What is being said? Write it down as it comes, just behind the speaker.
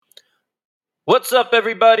What's up,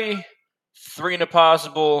 everybody? 3 in a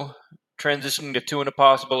possible, transitioning to 2 in a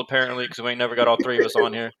possible, apparently, because we ain't never got all 3 of us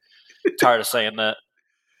on here. Tired of saying that.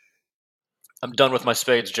 I'm done with my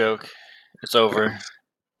spades joke. It's over.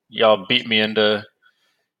 Y'all beat me into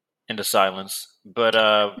silence. But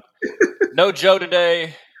no Joe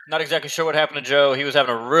today. Not exactly sure what happened to Joe. He was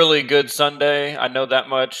having a really good Sunday. I know that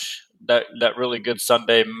much. That really good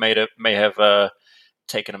Sunday may have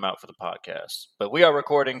taken him out for the podcast. But we are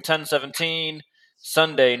recording 10/17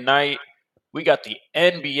 Sunday night. We got the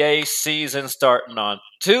NBA season starting on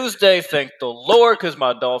Tuesday. Thank the Lord, because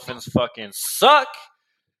my Dolphins fucking suck.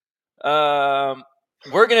 We're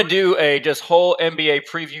gonna do a just whole NBA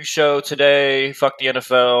preview show today. Fuck the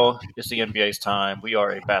NFL. It's the NBA's time. We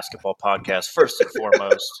are a basketball podcast first and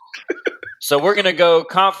foremost. So we're gonna go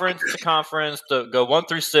conference to conference, go 1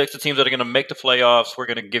 through 6. The teams that are gonna make the playoffs. We're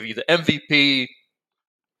gonna give you the MVP,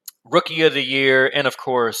 Rookie of the Year, and of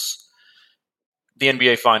course, the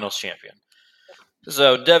NBA Finals champion.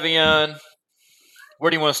 So, Devion,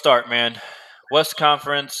 where do you want to start, man? West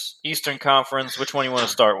Conference, Eastern Conference, which one do you want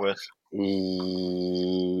to start with?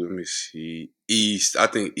 Let me see. East. I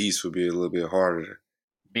think East would be a little bit harder.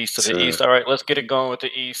 Beast of the East. All right, let's get it going with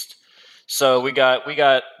the East. So we got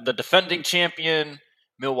the defending champion,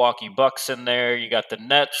 Milwaukee Bucks, in there. You got the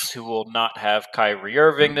Nets, who will not have Kyrie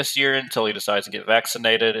Irving this year until he decides to get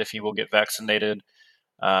vaccinated, if he will get vaccinated.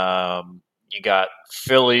 You got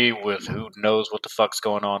Philly, with who knows what the fuck's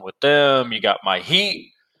going on with them. You got my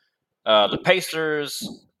Heat. The Pacers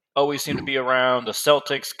always seem to be around. The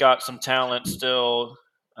Celtics got some talent still.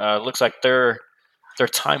 Looks like their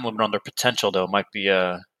time limit on their potential, though, might be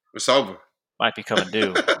it's over. Might be coming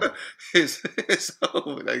due. it's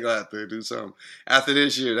over. They gonna have to do something after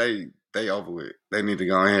this year. They over with. They need to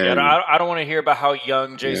go ahead. Yeah, I don't want to hear about how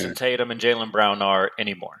young Jason Tatum and Jaylen Brown are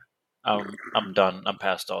anymore. I'm done. I'm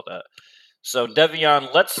past all that. So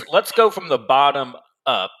Devion, let's go from the bottom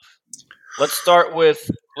up. Let's start with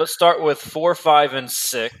 4, 5, and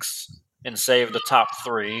 6, and save the top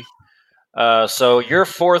 3. So you're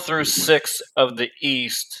 4 through 6 of the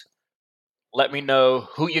East. Let me know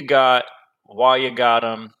who you got, why you got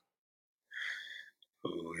them.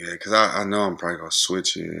 Oh yeah, because I know I'm probably gonna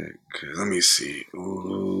switch it. Cause let me see.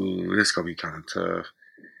 Ooh, this gonna be kind of tough.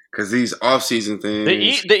 Because these off-season things,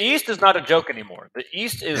 the East is not a joke anymore. The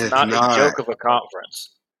East is not a joke of a conference.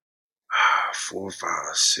 4, 5,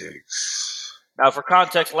 6. Now, for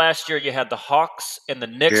context, last year you had the Hawks and the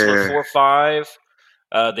Knicks with 4, 5.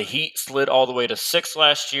 The Heat slid all the way to 6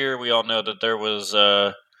 last year. We all know that there was,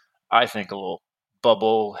 I think, a little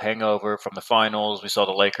bubble hangover from the finals. We saw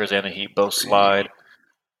the Lakers and the Heat both slide.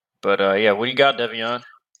 But yeah, what do you got, Devion?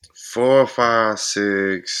 4, 5,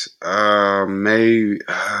 6. Maybe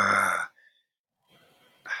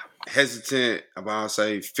hesitant about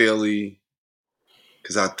say Philly,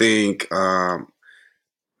 because I think they're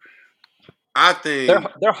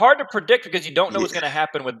hard to predict because you don't know what's going to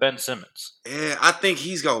happen with Ben Simmons. Yeah, I think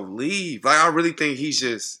he's gonna leave. Like I really think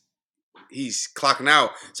he's clocking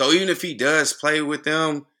out. So even if he does play with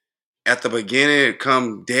them at the beginning,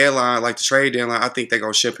 come deadline, like the trade deadline, I think they're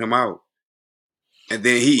gonna ship him out. And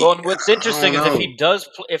then and what's interesting is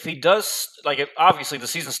if he does, like, obviously the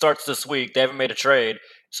season starts this week. They haven't made a trade,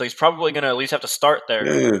 so he's probably going to at least have to start there.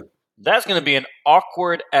 Yeah. That's going to be an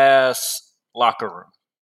awkward ass locker room.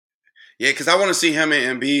 Yeah, because I want to see him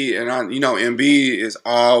and Embiid, and Embiid is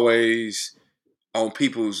always on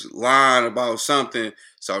people's line about something.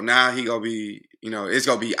 So now he gonna be, it's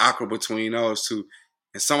gonna be awkward between those two,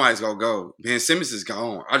 and somebody's gonna go. Ben Simmons is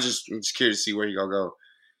gone. I'm just curious to see where he gonna go.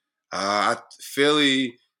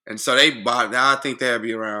 Philly, and so they bought. Now I think they'll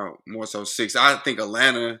be around more so 6. I think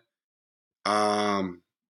Atlanta. I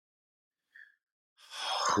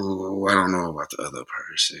don't know about the other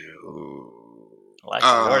person. We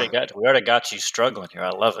already got you struggling here.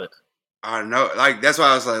 I love it. I know, like that's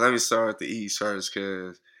why I was like, let me start with the East first,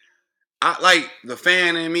 because I like the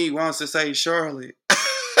fan in me wants to say Charlotte,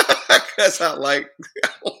 because I like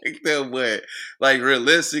them, but like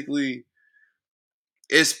realistically,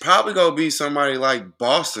 it's probably gonna be somebody like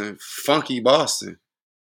Boston, funky Boston.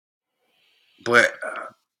 But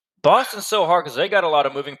Boston's so hard because they got a lot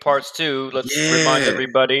of moving parts too. Let's remind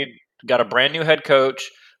everybody, got a brand new head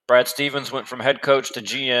coach. Brad Stevens went from head coach to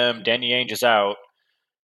GM. Danny Ainge is out.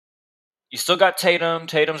 You still got Tatum.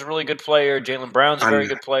 Tatum's a really good player. Jaylen Brown's a very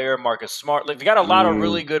good player. Marcus Smart. Like, they got a lot of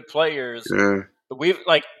really good players. Yeah. But we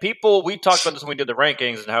talked about this when we did the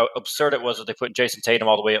rankings and how absurd it was that they put Jason Tatum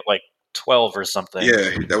all the way at like 12 or something.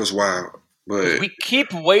 Yeah, that was wild. But we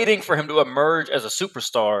keep waiting for him to emerge as a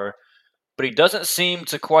superstar, but he doesn't seem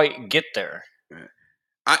to quite get there.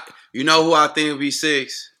 You know who I think will be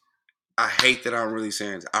 6? I hate that I'm really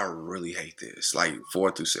saying this. I really hate this. Like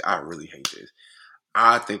 4 through 6, I really hate this.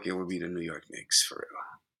 I think it would be the New York Knicks for real.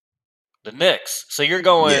 The Knicks. So you're Yeah,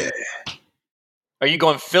 going. Are you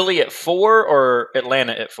going Philly at 4 or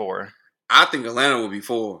Atlanta at 4? I think Atlanta will be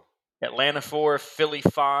 4. Atlanta 4, Philly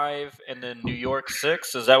 5, and then New York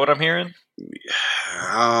 6. Is that what I'm hearing?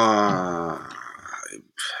 Uh,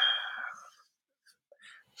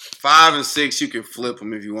 5 and 6, you can flip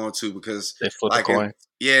them if you want to because They flip a like coin.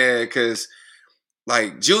 because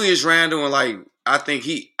like Julius Randle and like I think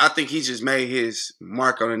he just made his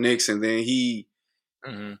mark on the Knicks and then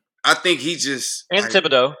I think he just And like,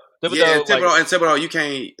 Thibodeau. yeah, Thibodeau, Thibodeau, you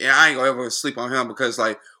can't. Yeah, I ain't gonna ever sleep on him because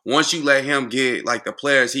like once you let him get like the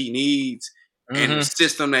players he needs and the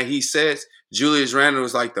system that he sets, Julius Randle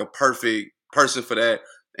is like the perfect person for that.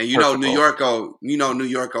 And you know New York go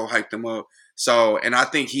hype them up. So and I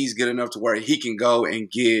think he's good enough to where he can go and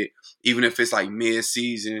get even if it's like mid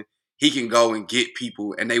season, he can go and get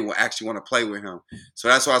people and they will actually want to play with him. So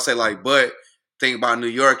that's why I say like, but thing about New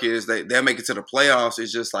York is they'll make it to the playoffs.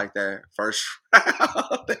 It's just like that first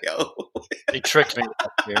round. They tricked me.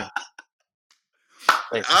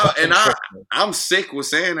 I'm sick with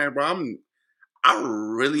saying that, bro. I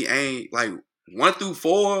really ain't like 1 through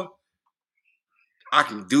 4. I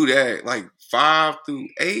can do that. Like 5 through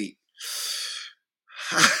 8.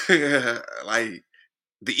 Like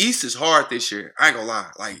the East is hard this year. I ain't gonna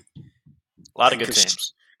lie. Like a lot of good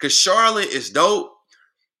teams. Because Charlotte is dope.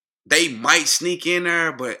 They might sneak in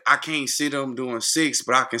there, but I can't see them doing 6.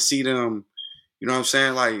 But I can see them. You know what I'm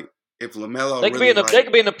saying? Like if LaMelo, they could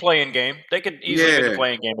be in the playing game. They could easily be in the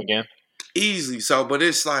playing game again. Easily. So, but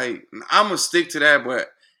it's like I'm gonna stick to that. But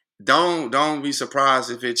don't be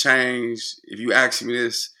surprised if it changed. If you ask me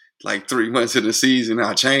this like 3 months of the season,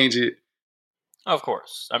 I'll change it. Of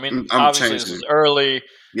course. I mean, I'm obviously this is early.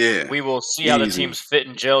 Yeah. We will see how the teams fit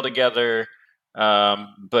and gel together.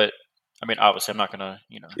 But I mean, obviously, I'm not gonna,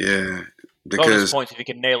 yeah, because bonus points if you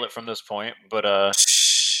can nail it from this point. But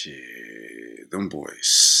shit, them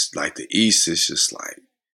boys like the East is just like.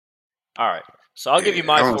 All right, so I'll give you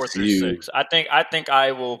my 4 through 6. I think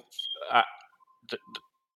I will.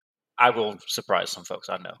 I will surprise some folks.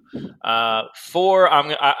 I know. 4.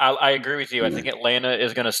 I agree with you. I think Atlanta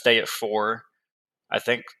is going to stay at 4. I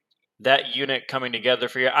think that unit coming together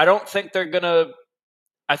for you. I don't think they're going to.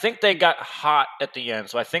 I think they got hot at the end,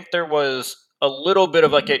 so I think there was a little bit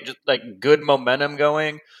of just good momentum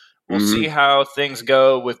going. We'll see how things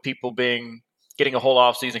go with people getting a whole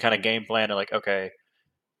offseason kind of game plan and like, okay,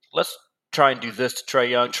 let's try and do this to Trae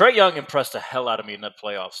Young. Trae Young impressed the hell out of me in the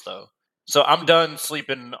playoffs, though. So I'm done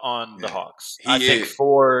sleeping on the Hawks. I think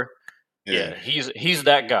 4. Yeah, he's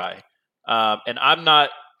that guy. And I'm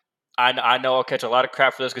not. I know I'll catch a lot of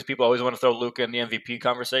crap for this because people always want to throw Luka in the MVP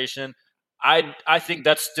conversation. I think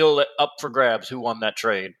that's still up for grabs. Who won that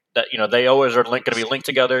trade? That they always are going to be linked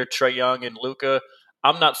together. Trae Young and Luka.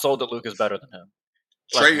 I'm not sold that Luka's better than him.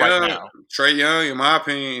 Trae Young, in my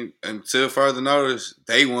opinion, until further notice,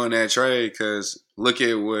 they won that trade because look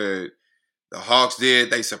at what the Hawks did.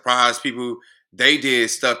 They surprised people. They did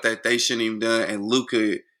stuff that they shouldn't even done, and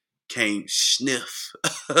Luka can't sniff.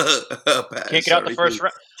 Can't get out the first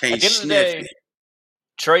round. At the end of the day,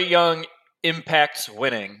 Trae Young impacts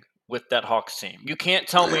winning with that Hawks team. You can't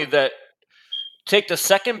tell me that take the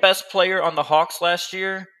second best player on the Hawks last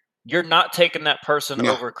year, you're not taking that person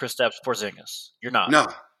over Kristaps Porzingis. You're not. No.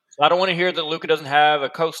 So I don't want to hear that Luka doesn't have a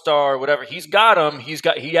co-star or whatever. He's got them. He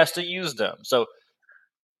has to use them. So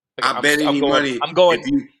I bet any money. I'm going.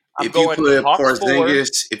 If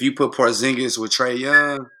you put Porzingis with Trae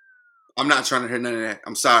Young, I'm not trying to hear none of that.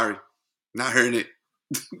 I'm sorry, not hearing it.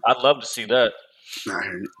 I'd love to see that. Not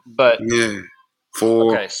hearing it. But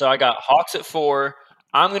 4. Okay, so I got Hawks at 4.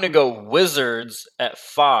 I'm going to go Wizards at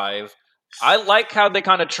 5. I like how they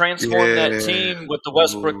kind of transformed that team with the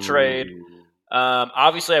Westbrook trade.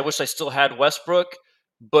 Obviously, I wish I still had Westbrook,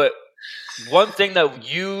 but one thing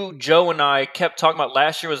that you, Joe, and I kept talking about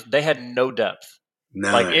last year was they had no depth.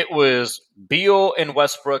 None. Like it was Beal and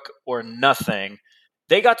Westbrook or nothing.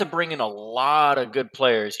 They got to bring in a lot of good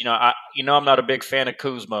players. I'm not a big fan of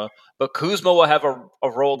Kuzma, but Kuzma will have a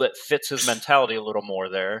role that fits his mentality a little more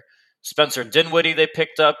there. Spencer Dinwiddie they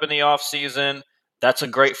picked up in the offseason. That's a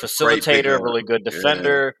great facilitator, really good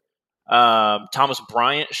defender. Yeah. Thomas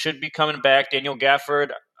Bryant should be coming back. Daniel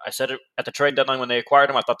Gafford, I said it at the trade deadline when they acquired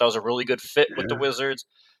him. I thought that was a really good fit with the Wizards.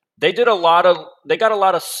 They got a lot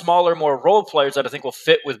of smaller, more role players that I think will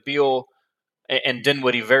fit with Beal and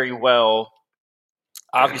Dinwiddie very well.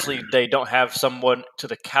 Obviously, they don't have someone to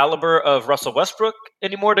the caliber of Russell Westbrook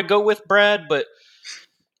anymore to go with Brad, but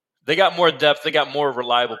they got more depth. They got more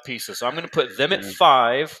reliable pieces. So I'm going to put them at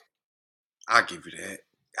 5. I'll give you that.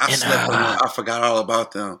 I And, slept on them. I forgot all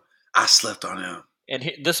about them. I slept on them.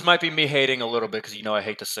 And this might be me hating a little bit because I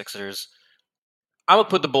hate the Sixers. I'm gonna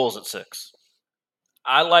put the Bulls at 6.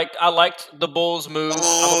 I liked the Bulls move.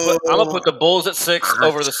 I'm gonna put the Bulls at 6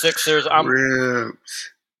 over the Sixers.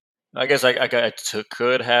 I guess I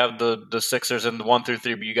could have the Sixers in the 1 through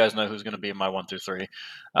 3, but you guys know who's going to be in my 1 through 3.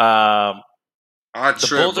 The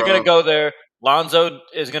Bulls are going to go there. Lonzo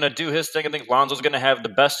is going to do his thing. I think Lonzo's going to have the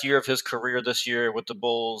best year of his career this year with the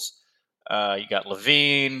Bulls. You got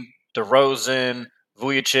LaVine, DeRozan,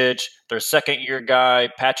 Vujacic, their second-year guy,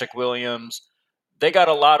 Patrick Williams. They got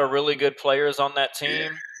a lot of really good players on that team. Yeah.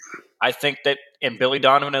 I think that, and Billy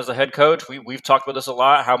Donovan as the head coach, we've talked about this a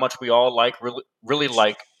lot, how much we all really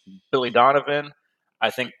like Billy Donovan. I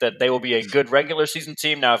think that they will be a good regular season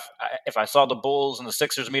team. Now, if I saw the Bulls and the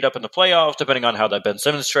Sixers meet up in the playoffs, depending on how that Ben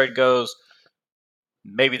Simmons trade goes,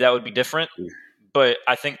 maybe that would be different. But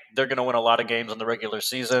I think they're going to win a lot of games in the regular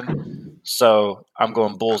season. So I'm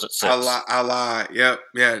going Bulls at 6. I lied. Yep.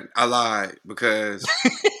 Yeah, I lied because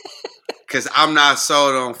I'm not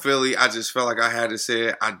sold on Philly. I just felt like I had to say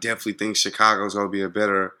it. I definitely think Chicago's going to be a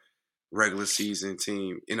better regular season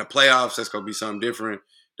team. In the playoffs, that's going to be something different.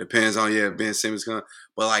 Depends on, Ben Simmons going.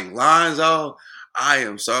 But like Lonzo, I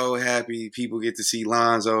am so happy people get to see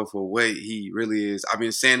Lonzo for what he really is. I've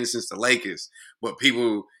been saying this since the Lakers, but he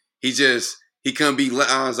couldn't be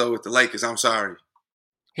Lonzo with the Lakers. I'm sorry.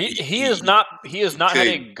 He has not had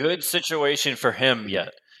a good situation for him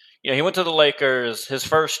yet. He went to the Lakers his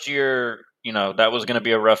first year. That was going to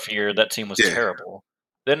be a rough year. That team was terrible.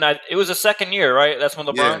 Then it was a second year, right? That's when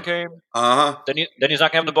LeBron came. Then he's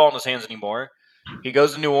not going to have the ball in his hands anymore. He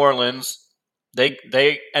goes to New Orleans.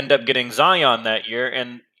 They end up getting Zion that year,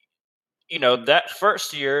 and that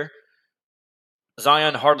first year,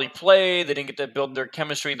 Zion hardly played. They didn't get to build their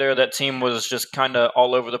chemistry there. That team was just kind of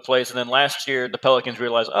all over the place. And then last year, the Pelicans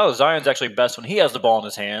realized, Zion's actually best when he has the ball in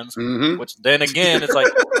his hands. Mm-hmm. Which then again, it's like,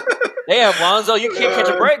 damn, Lonzo, you can't catch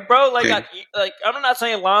a break, bro. I'm not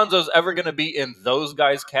saying Lonzo's ever going to be in those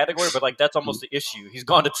guys' category, but that's almost the issue. He's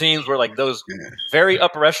gone to teams where those very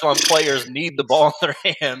upper echelon players need the ball in their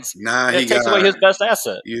hands. It takes away his best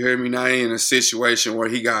asset. You hear me? Now he in a situation where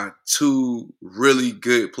he got two really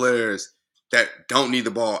good players that don't need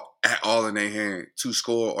the ball at all in their hand to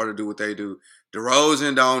score or to do what they do.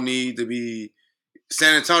 DeRozan don't need to be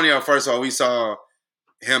San Antonio. First of all, we saw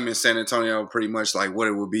him in San Antonio pretty much like what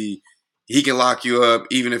it would be. He can lock you up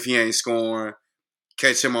even if he ain't scoring.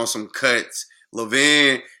 Catch him on some cuts.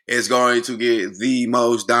 LaVine is going to get the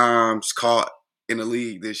most dimes caught in the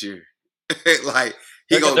league this year. They're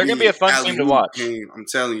going to be a fun team to watch. I'm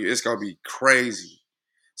telling you, it's going to be crazy.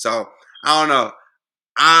 So, I don't know.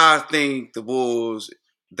 I think the Bulls,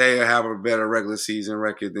 they have a better regular season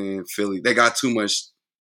record than Philly. They got too much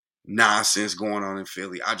nonsense going on in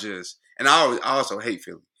Philly. I also hate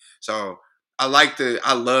Philly. So I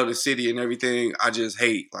love the city and everything. I just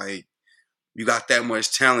hate, you got that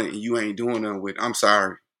much talent and you ain't doing nothing with it. I'm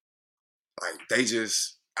sorry.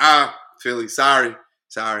 Philly, sorry.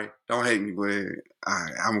 Don't hate me, but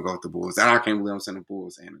I'm going to go with the Bulls. And I can't believe I'm saying the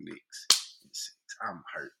Bulls and the Knicks. I'm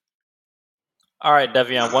hurt. All right,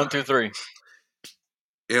 Devion, 1 through 3.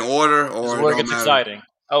 In order, or where it gets exciting?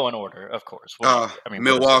 Oh, in order, of course.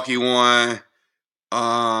 Milwaukee 1.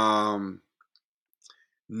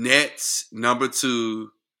 Nets number 2,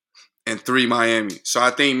 and 3 Miami. So I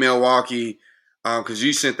think Milwaukee, because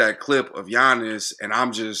you sent that clip of Giannis, and I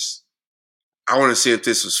want to see if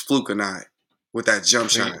this was fluke or not with that jump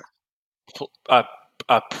shot.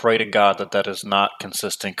 I pray to God that is not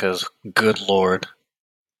consistent, because good Lord.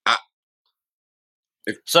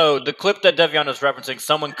 So the clip that Devion is referencing,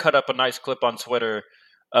 someone cut up a nice clip on Twitter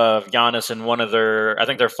of Giannis in one of their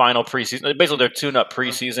final preseason, basically their tune-up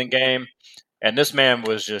preseason game, and this man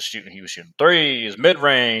was just shooting. He was shooting threes,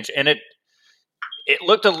 mid-range, and it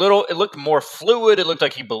looked more fluid. It looked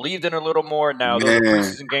like he believed in it a little more. Now those are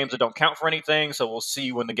preseason games that don't count for anything, so we'll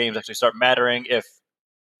see when the games actually start mattering if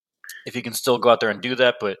he can still go out there and do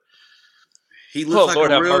that. But he looked like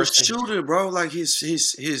a real shooter, bro. Like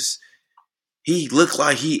he looked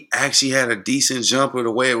like he actually had a decent jumper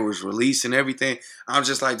the way it was released and everything. I'm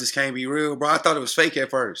just like, this can't be real, bro. I thought it was fake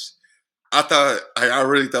at first. I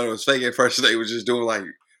really thought it was fake at first. They were just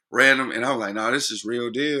doing random, and I'm like, no, this is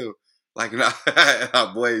real deal.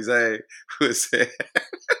 Our boy Zay said,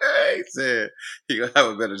 he said he gonna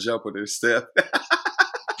have a better jumper than Steph.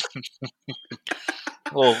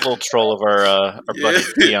 little troll of our buddy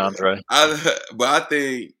DeAndre. But I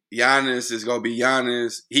think Giannis is going to be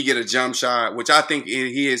Giannis. He get a jump shot, which I think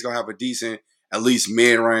he is going to have a decent, at least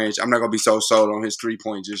mid-range. I'm not going to be so sold on his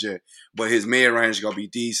 3-point just yet, but his mid-range is going to be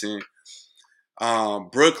decent.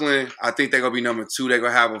 Brooklyn, I think they're gonna be number 2. They're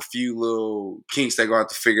gonna have a few little kinks they're gonna have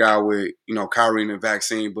to figure out with, Kyrie and the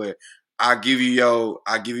vaccine. But I give you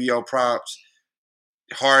your props.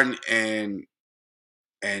 Harden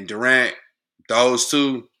and Durant, those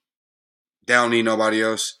two, they don't need nobody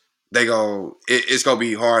else. It's gonna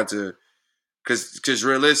be hard to, because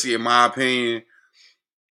realistically, in my opinion,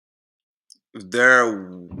 they're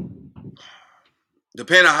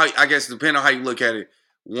depending on how you look at it,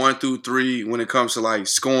 1 through 3 when it comes to like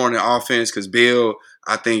scoring and offense. Because Bill,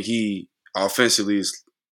 I think he offensively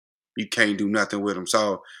you can't do nothing with him.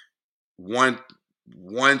 So 1,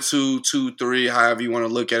 2, 3, however you want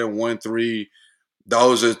to look at it, 1, 3.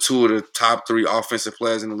 Those are 2 of the top 3 offensive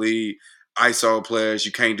players in the league. ISO players,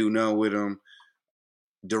 you can't do nothing with them.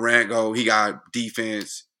 Durant he got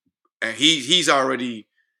defense, and he's already.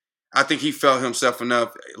 I think he felt himself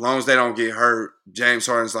enough. As long as they don't get hurt, James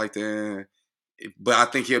Harden's like the. But I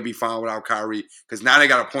think he'll be fine without Kyrie, because now they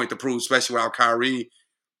got a point to prove, especially without Kyrie.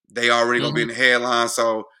 They already gonna be in the headline,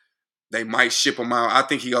 so they might ship him out. I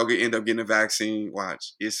think end up getting the vaccine.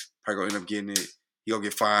 Watch, it's probably gonna end up getting it. He'll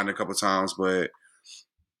get fined a couple times, but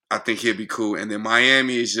I think he'll be cool. And then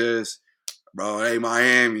Miami is just, bro. Hey,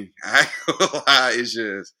 Miami, I ain't gonna lie, it's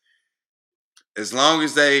just. As long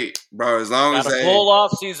as they got a full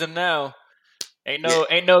off season now. Ain't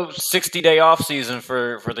no 60-day off season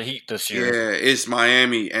for the Heat this year. Yeah, it's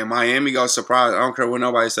Miami, and Miami got surprised. I don't care what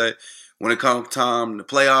nobody say. When it comes time, the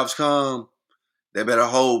playoffs come, they better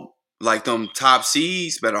hope, like them top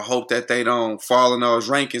seeds, better hope that they don't fall in those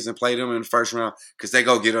rankings and play them in the first round, because they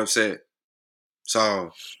go get upset. So,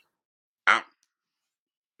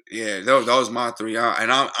 those are my 3,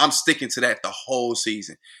 and I'm sticking to that the whole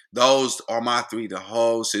season. Those are my 3 the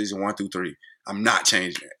whole season, 1 through 3. I'm not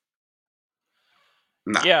changing it.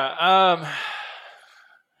 Nah. Yeah.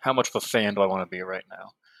 How much of a fan do I want to be right now?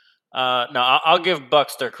 No, I'll give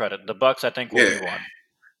Bucks their credit. The Bucks, I think, will be one.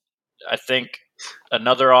 I think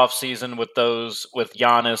another off season with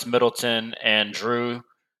Giannis, Middleton, and Drew,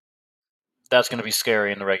 that's going to be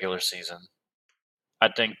scary in the regular season. I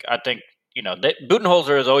think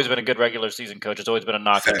Budenholzer has always been a good regular season coach. It's always been a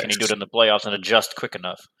knock. Can he do it in the playoffs and adjust quick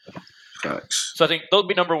enough? Facts. So I think they'll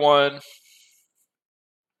be number 1.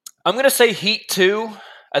 I'm going to say Heat 2.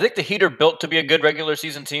 I think the Heat are built to be a good regular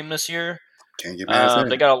season team this year. Can't get past that.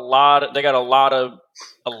 They got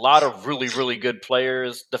a lot of really, really good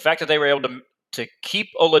players. The fact that they were able to keep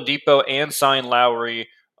Oladipo and sign Lowry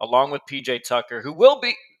along with PJ Tucker,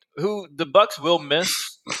 who the Bucks will miss.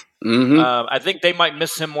 I think they might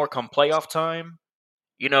miss him more come playoff time.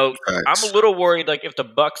 I'm a little worried. Like, if the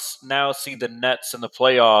Bucks now see the Nets in the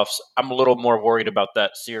playoffs, I'm a little more worried about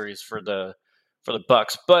that series for the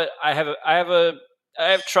Bucks. But I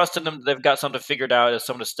have trust in them. They've got something figured out as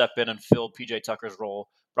someone to step in and fill PJ Tucker's role.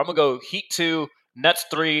 But I'm gonna go Heat 2, Nets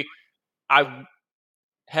 3. I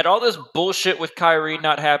had all this bullshit with Kyrie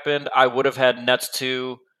not happened, I would have had Nets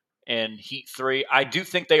 2 and Heat 3. I do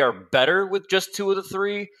think they are better with just 2 of the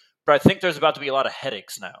 3, but I think there's about to be a lot of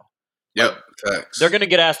headaches now. Yep, facts. They're going to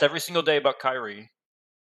get asked every single day about Kyrie.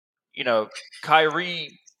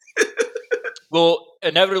 Kyrie will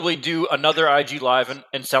inevitably do another IG Live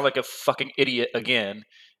and sound like a fucking idiot again.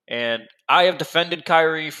 And I have defended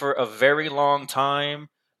Kyrie for a very long time.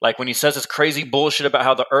 Like, when he says this crazy bullshit about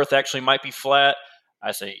how the earth actually might be flat,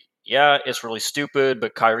 I say, yeah, it's really stupid,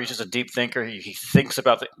 but Kyrie's just a deep thinker. He thinks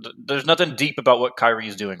about there's nothing deep about what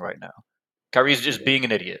Kyrie's doing right now. Kyrie's just being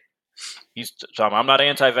an idiot. So I'm not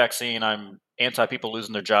anti-vaccine. I'm anti-people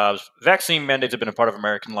losing their jobs. Vaccine mandates have been a part of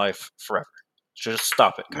American life forever. So just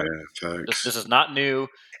stop it, Kyrie. Yeah, this is not new.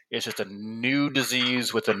 It's just a new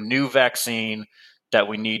disease with a new vaccine that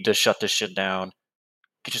we need to shut this shit down.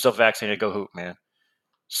 Get yourself vaccinated. Go hoop, man.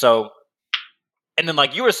 So, and then,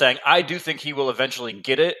 like you were saying, I do think he will eventually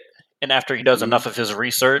get it. And after he does enough of his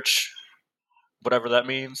research, whatever that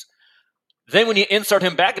means, then when you insert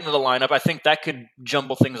him back into the lineup, I think that could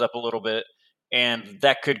jumble things up a little bit, and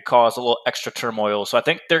that could cause a little extra turmoil. So I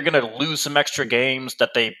think they're going to lose some extra games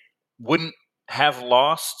that they wouldn't have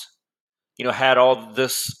lost, had all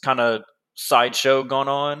this kind of sideshow going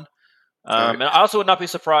on. And I also would not be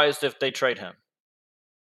surprised if they trade him.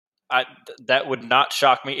 That would not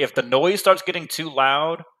shock me. If the noise starts getting too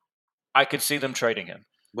loud, I could see them trading him.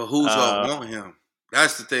 But who's going to want him?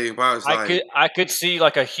 That's the thing. I could see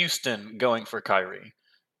like a Houston going for Kyrie.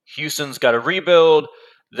 Houston's got a rebuild.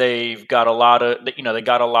 They've got a lot of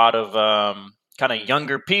kind of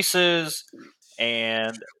younger pieces,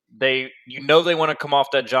 and they want to come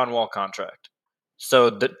off that John Wall contract. So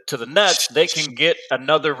to the Nets, they can get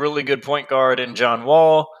another really good point guard in John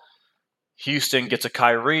Wall. Houston gets a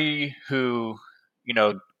Kyrie who,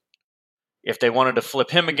 If they wanted to flip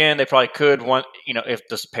him again, they probably could. If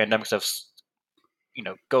this pandemic stuff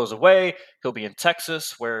goes away, he'll be in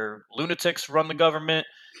Texas where lunatics run the government,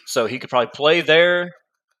 so he could probably play there.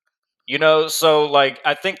 So like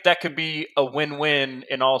I think that could be a win-win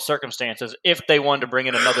in all circumstances if they wanted to bring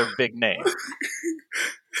in another big name.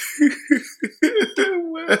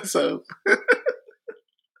 What's up?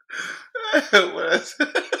 What's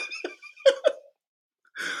up?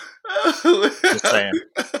 Just saying.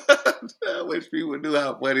 I wish people knew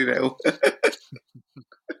how funny that was.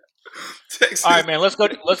 Texas. All right, man. Let's go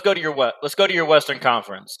to your Western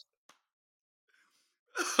Conference.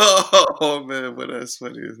 Oh man, but that's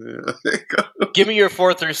funny as hell. Give me your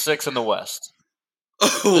 4 through 6 in the West.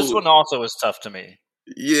 This one also is tough to me.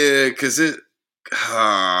 Yeah, because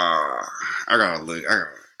I gotta look.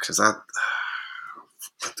 Because I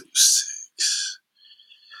 4 through 6.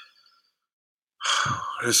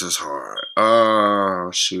 This is hard.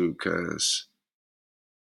 Oh shoot, because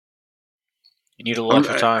you need a little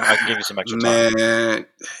extra time. I can give you some extra time. Man,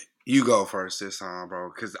 you go first this time,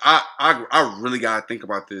 bro. Because I really gotta think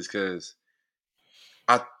about this. Because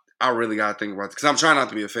I really gotta think about it. Because I'm trying not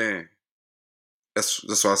to be a fan. That's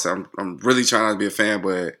what I said. I'm really trying not to be a fan,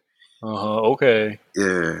 but okay.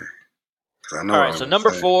 Yeah. I know. All right. So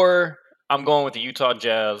number 4, I'm going with the Utah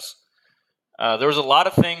Jazz. There was a lot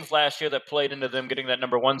of things last year that played into them getting that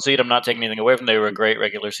number 1 seed. I'm not taking anything away from them. They were a great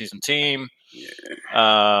regular season team.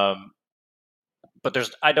 Yeah. But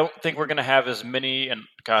I don't think we're going to have as many, and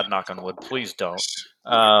God, knock on wood, please don't,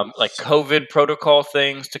 like COVID protocol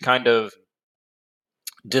things to kind of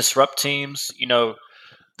disrupt teams.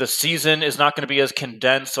 The season is not going to be as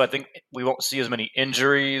condensed, so I think we won't see as many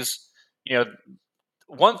injuries.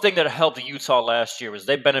 One thing that helped Utah last year was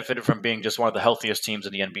they benefited from being just one of the healthiest teams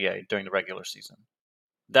in the NBA during the regular season.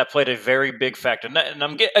 That played a very big factor.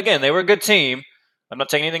 Again, they were a good team. I'm not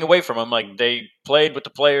taking anything away from them. Like, they played with the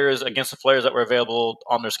players against the players that were available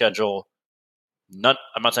on their schedule. I'm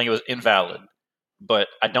not saying it was invalid, but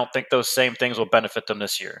I don't think those same things will benefit them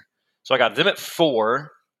this year. So I got them at 4.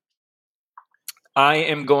 I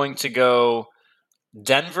am going to go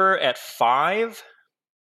Denver at 5.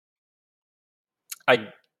 I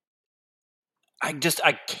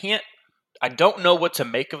don't know what to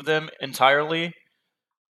make of them entirely.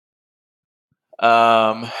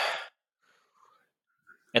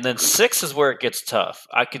 And then 6 is where it gets tough.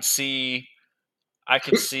 I could see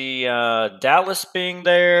Dallas being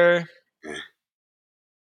there.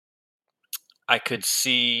 I could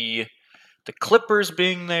see the Clippers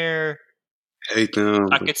being there. Hate them.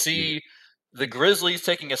 I could see the Grizzlies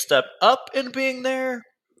taking a step up and being there.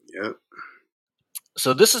 Yep.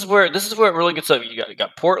 So this is where it really gets up. You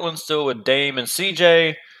got Portland still with Dame and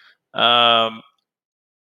CJ. I'm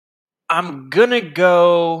gonna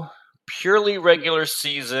go purely regular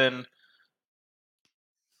season.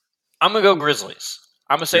 I'm gonna go Grizzlies.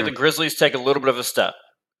 I'm gonna say the Grizzlies take a little bit of a step.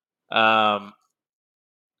 Dame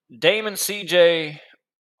and CJ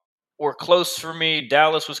were close for me.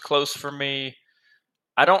 Dallas was close for me.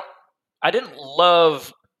 I didn't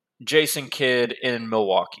love Jason Kidd in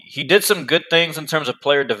Milwaukee. He did some good things in terms of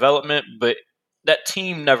player development, but that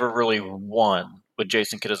team never really won with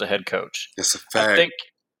Jason Kidd as a head coach. That's a fact.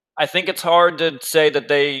 I think it's hard to say that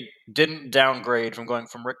they didn't downgrade from going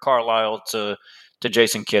from Rick Carlisle to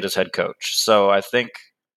Jason Kidd as head coach. So I think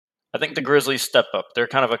the Grizzlies step up. They're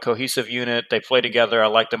kind of a cohesive unit. They play together. I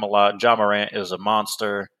like them a lot. Ja Morant is a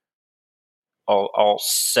monster. I'll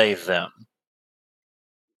say them.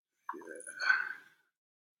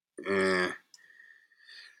 Yeah.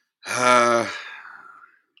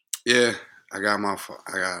 Yeah, I got him.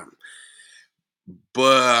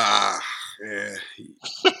 But yeah,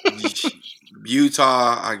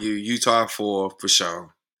 Utah, I give Utah 4 for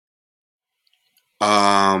sure.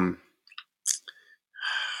 I'm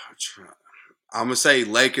gonna say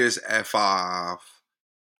Lakers at 5,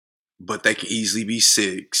 but they can easily be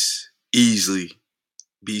 6.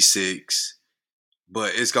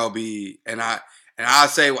 But it's gonna be, I'll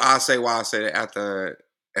say why I say that after,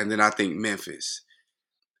 and then I think Memphis.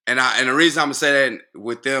 And the reason I'm gonna say that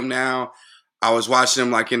with them now, I was watching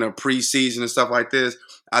them like in the preseason and stuff like this.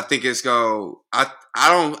 I think it's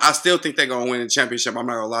I still think they're gonna win the championship. I'm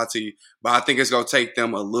not gonna lie to you, but I think it's gonna take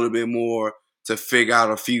them a little bit more to figure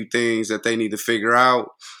out a few things that they need to figure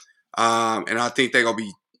out. And I think they're gonna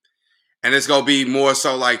be, and it's gonna be more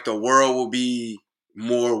so like the world will be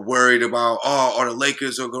more worried about, are the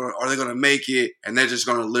Lakers are they gonna make it? And they're just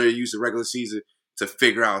gonna literally use the regular season to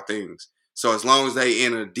figure out things. So as long as they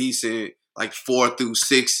in a decent like 4 through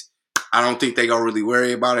 6, I don't think they gonna really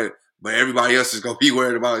worry about it. But everybody else is gonna be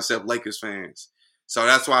worried about it except Lakers fans. So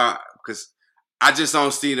that's why, because I just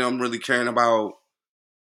don't see them really caring about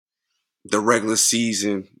the regular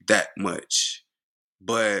season that much.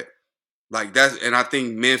 But like that's, and I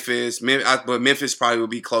think but Memphis probably would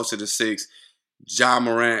be closer to 6. Ja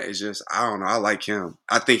Morant is just, I don't know. I like him.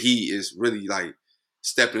 I think he is really like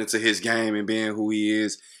stepping into his game and being who he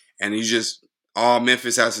is. And he just, all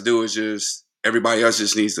Memphis has to do is just, everybody else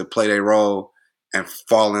just needs to play their role and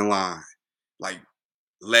fall in line. Like,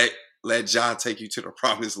 let Ja take you to the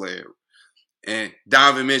promised land. And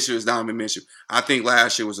Donovan Mitchell is Donovan Mitchell. I think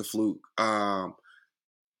last year was a fluke. That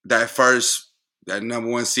number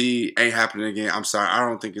 1 seed ain't happening again. I'm sorry. I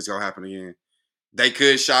don't think it's going to happen again. They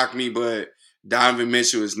could shock me, but Donovan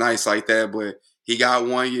Mitchell is nice like that. But he got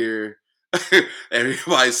 1 year.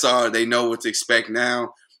 Everybody saw it. They know what to expect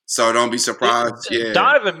now. So don't be surprised. Yeah.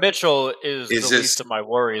 Donovan Mitchell is the least of my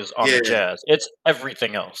worries on the Jazz. It's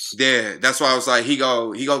everything else. Yeah. That's why I was like, he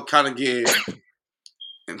go kind of get,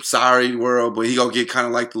 I'm sorry, world, but he go get kind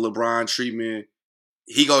of like the LeBron treatment.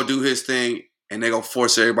 He go do his thing, and they go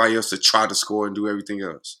force everybody else to try to score and do everything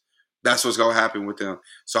else. That's what's going to happen with them.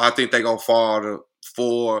 So I think they going to fall to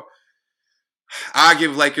 4. I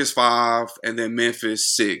give Lakers 5 and then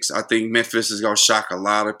Memphis 6. I think Memphis is going to shock a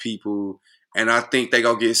lot of people. And I think they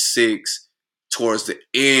going to get 6 towards the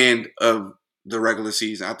end of the regular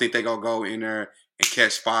season. I think they going to go in there and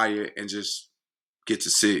catch fire and just get to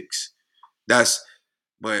 6.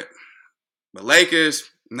 But Lakers,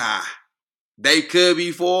 nah. They could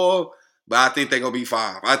be 4, but I think they're going to be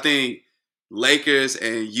 5. I think Lakers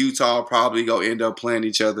and Utah probably going to end up playing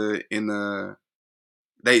each other in the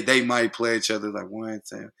 – they might play each other like 1,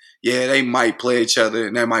 2. Yeah, they might play each other,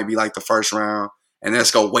 and that might be like the first round, and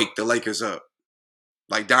that's going to wake the Lakers up.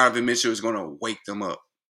 Like Donovan Mitchell is going to wake them up.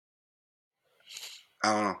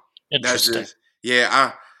 I don't know. Interesting.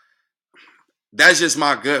 That's just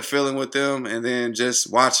my gut feeling with them, and then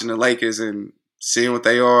just watching the Lakers and seeing what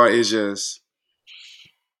they are is just –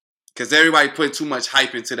 because everybody put too much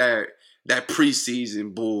hype into that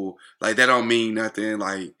preseason bull. Like, that don't mean nothing.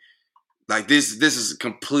 Like this is a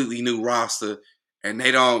completely new roster. And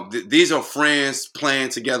they don't – these are friends playing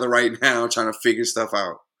together right now trying to figure stuff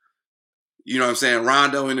out. You know what I'm saying?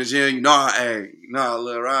 Rondo in the gym.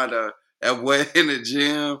 Little Rondo. That boy in the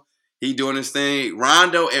gym, he doing his thing.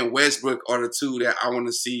 Rondo and Westbrook are the 2 that I want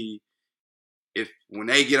to see when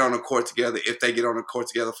they get on the court together, if they get on the court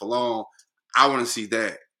together for long. I want to see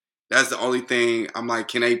that. That's the only thing. I'm like,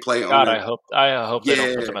 can they play God, I hope they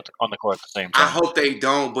don't put them on the court at the same time. I hope they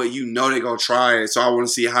don't, but they're going to try it. So I want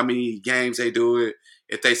to see how many games they do it.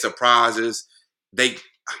 If they surprise us,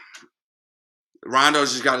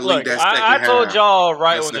 Rondo's just got to lead that second half. I told y'all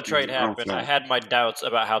right when the trade happened, I had my doubts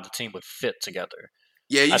about how the team would fit together.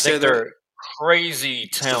 Yeah, I think they're crazy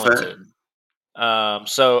talented.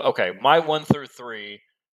 Okay, my 1 through 3,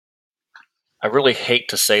 I really hate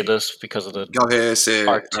to say this because of our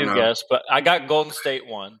 2 guests, but I got Golden State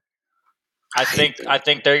 1. I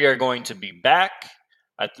think they are going to be back.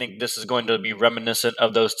 I think this is going to be reminiscent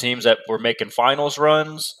of those teams that were making finals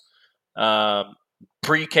runs.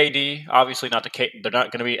 Pre-KD, obviously they're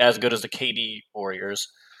not going to be as good as the KD Warriors.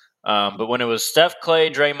 But when it was Steph,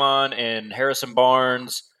 Clay, Draymond, and Harrison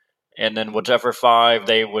Barnes, and then whichever 5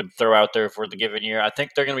 they would throw out there for the given year, I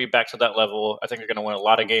think they're going to be back to that level. I think they're going to win a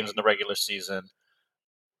lot of games in the regular season.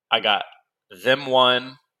 I got them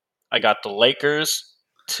 1. I got the Lakers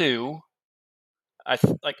 2.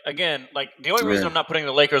 The only reason I'm not putting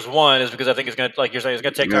the Lakers 1 is because I think it's going to, like you're saying, it's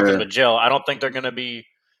going to take time for them to gel. I don't think they're going to be.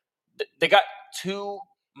 They got too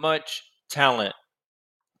much talent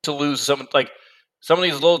to lose some of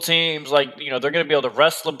these little teams. Like, they're going to be able to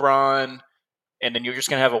rest LeBron, and then you're just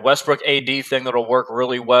going to have a Westbrook AD thing that'll work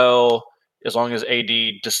really well as long as AD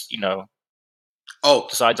just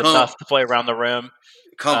decides enough to play around the rim.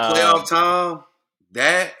 Come playoff time,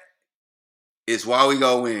 that is why we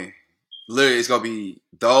go win. Literally, it's gonna be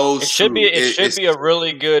those. It should be a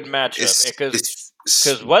really good matchup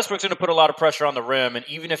because Westbrook's gonna put a lot of pressure on the rim, and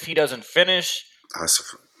even if he doesn't finish,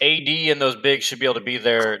 AD and those bigs should be able to be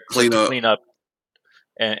there to clean up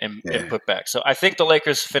and put back. So I think the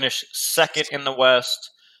Lakers finish second in the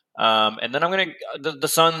West, and then the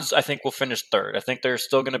Suns I think will finish third. I think they're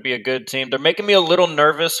still going to be a good team. They're making me a little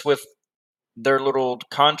nervous with their little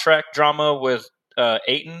contract drama with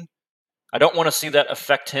Ayton. I don't want to see that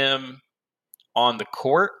affect him on the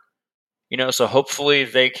court, so hopefully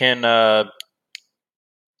they can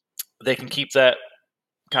keep that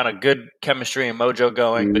kind of good chemistry and mojo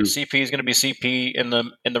going. Mm-hmm. But CP is going to be CP in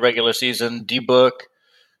the regular season. D-Book,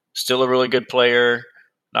 still a really good player,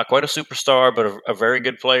 not quite a superstar, but a very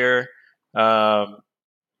good player. And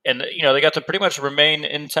they got to pretty much remain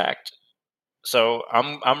intact So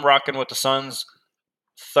I'm rocking with the Suns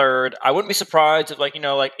third. I wouldn't be surprised if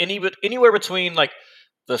anywhere between like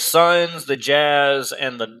the Suns, the Jazz,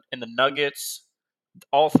 and the Nuggets,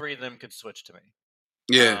 all three of them could switch to me.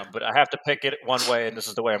 Yeah. But I have to pick it one way, and this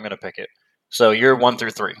is the way I'm going to pick it. So you're 1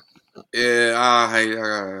 through 3. Yeah,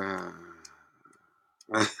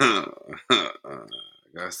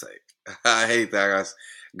 Golden State. I hate that.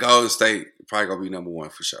 Golden State probably gonna be number 1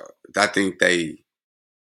 for sure. I think they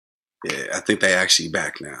actually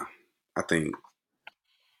back now. I think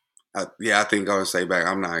Golden State back.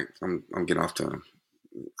 I'm getting off to them.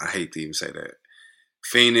 I hate to even say that.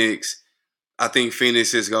 Phoenix. I think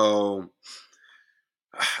Phoenix is going.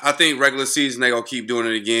 I think regular season they gonna keep doing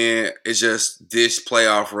it again. It's just this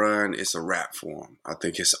playoff run. It's a wrap for them. I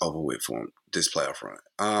think it's over with for them. This playoff run.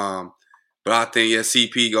 But I think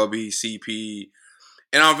CP gonna be CP,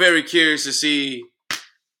 and I'm very curious to see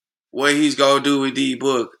what he's gonna do with D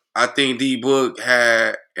Book. I think D Book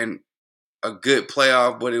had a good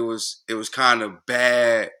playoff, but it was kind of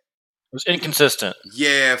bad. It was inconsistent.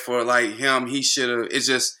 Yeah, for like him, he should have. It's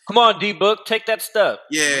just come on, D Book, take that step.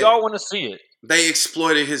 Yeah, we all want to see it. They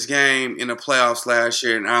exploited his game in the playoffs last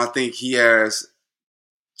year, and I don't think he has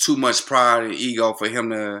too much pride and ego for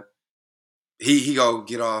him to. He go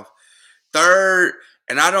get off third.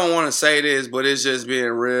 And I don't want to say this, but it's just being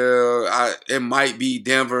real. It might be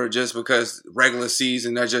Denver just because regular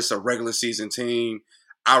season, they're just a regular season team.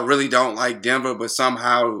 I really don't like Denver, but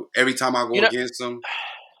somehow every time I go against them,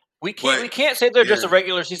 we can't say they're just a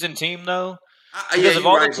regular season team though. Because of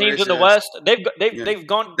all the teams in the West, they've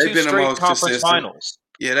gone to 2 straight conference finals.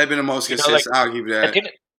 Yeah, they've been the most consistent. I'll give you that.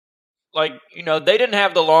 They didn't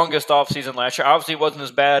have the longest offseason last year. Obviously, it wasn't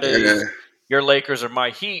as bad as your Lakers or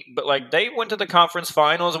my Heat, but they went to the conference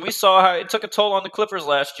finals, and we saw how it took a toll on the Clippers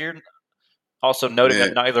last year. Also noting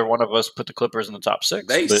that neither one of us put the Clippers in the top 6.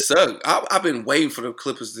 They suck. I've been waiting for the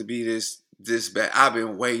Clippers to be this bad. I've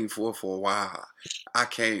been waiting for a while. I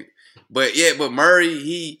can't. But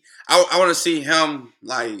Murray, I want to see him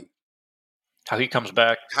how he comes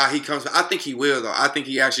back. I think he will though. I think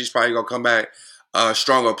he actually is probably gonna come back a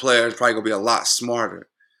stronger player. He's probably gonna be a lot smarter.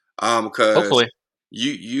 Because hopefully.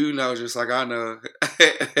 You know, just like I know,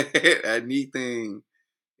 that knee thing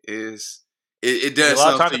is it does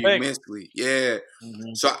something to you mentally. Yeah.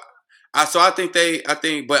 Mm-hmm. So I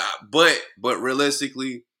think, but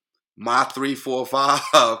realistically, my 3, 4,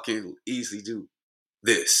 5 can easily do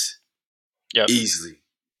this. Yep. Easily.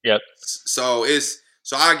 Yep. So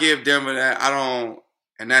I give Denver that.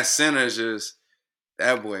 And that center is just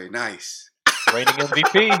that boy nice. Reigning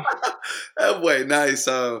MVP. That boy nice.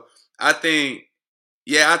 So I think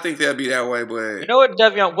they'll be that way. But you know what,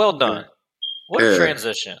 Devion? Well done. What a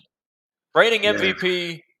transition. Reigning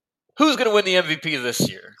MVP. Who's going to win the MVP this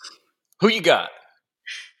year? Who you got?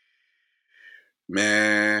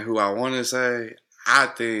 Man, who I want to say? I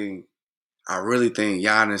really think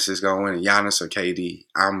Giannis is going to win it. Giannis or KD.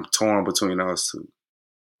 I'm torn between those two.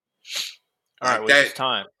 All right, it's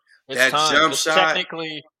time. It's time. Jump shot.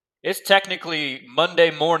 It's technically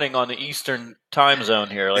Monday morning on the Eastern time zone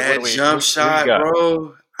here. That jump shot,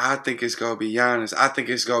 bro. I think it's going to be Giannis. I think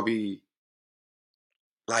it's going to be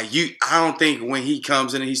I don't think when he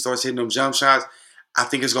comes in and he starts hitting them jump shots, I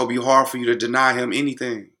think it's going to be hard for you to deny him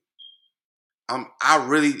anything. I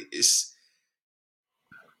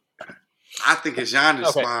think it's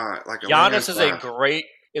Giannis. Okay. Giannis is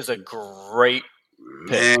a great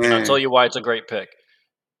pick. And I'll tell you why it's a great pick.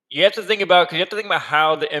 You have to think about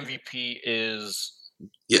how the MVP is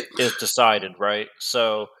decided, right?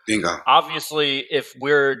 So bingo. Obviously, if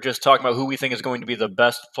we're just talking about who we think is going to be the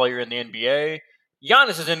best player in the NBA,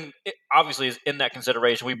 Giannis is in that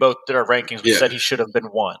consideration. We both did our rankings. We said he should have been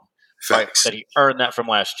 1. Right? That he earned that from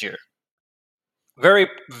last year. Very,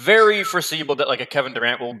 very foreseeable that a Kevin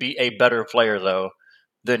Durant will be a better player though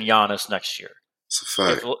than Giannis next year. It's a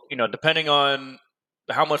fact. Depending on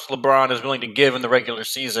how much LeBron is willing to give in the regular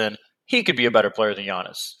season, he could be a better player than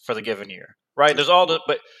Giannis for the given year. Right?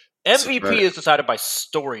 But MVP is decided by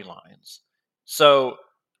storylines. So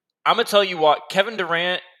I'm gonna tell you what, Kevin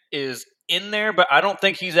Durant is in there, but I don't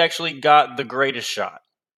think he's actually got the greatest shot.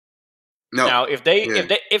 No. Now, if they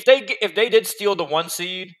did steal the 1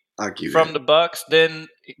 seed from the Bucks, then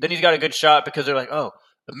he's got a good shot because they're like, oh,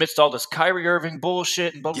 amidst all this Kyrie Irving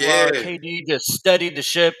bullshit and blah blah blah, KD just steadied the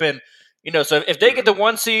ship, and so if they get the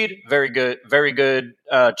 1 seed, very good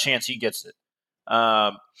chance he gets it.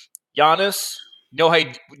 Giannis,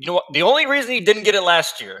 what? The only reason he didn't get it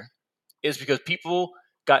last year is because people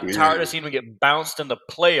got tired of seeing him get bounced in the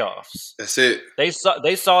playoffs. That's it. They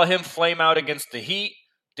saw him flame out against the Heat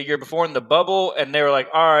the year before in the bubble, and they were like,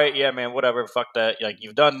 all right, yeah, man, whatever, fuck that.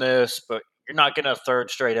 You've done this, but You're not getting a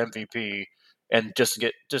third straight MVP and just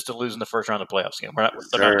to lose in the first round of the playoffs game. They're not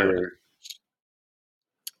doing it.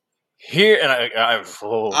 Here and I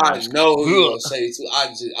know who you're gonna say too.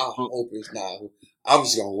 I hope it's not. I'm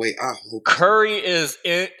just gonna wait. I hope Curry is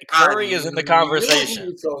in the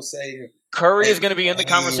conversation. Curry is going to be in the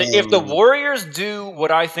conversation. If the Warriors do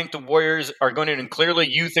what I think the Warriors are going to, and clearly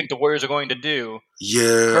you think the Warriors are going to do,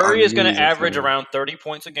 Curry is going to average around 30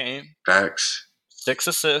 points a game. Facts. 6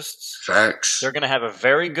 assists. Facts. They're going to have a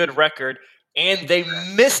very good record, and they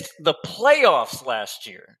missed the playoffs last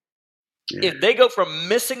year. Yeah. If they go from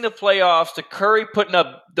missing the playoffs to Curry putting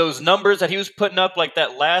up those numbers that he was putting up like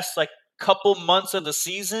that last couple months of the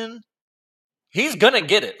season, he's going to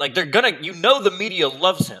get it. They're going to, the media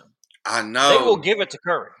loves him. I know. They will give it to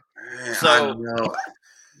Curry. Man, so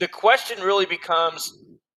the question really becomes,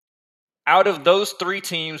 out of those 3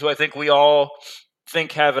 teams who I think we all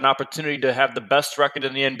think have an opportunity to have the best record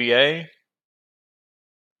in the NBA,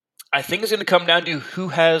 I think it's going to come down to who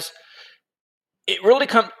has – it really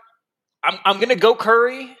comes – I'm going to go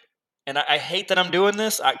Curry, and I hate that I'm doing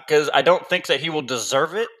this because I don't think that he will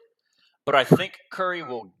deserve it, but I think Curry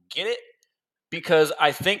will get it. Because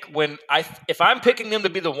I think if I'm picking them to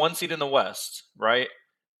be the 1 seed in the West, right,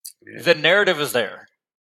 the narrative is there.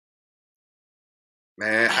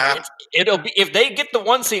 Man, it'll be if they get the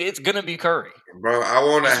 1 seed, it's gonna be Curry. Bro, I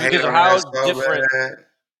want to hate on that so bad.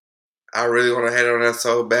 I really want to hate on that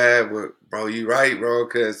so bad, but bro, you right, bro.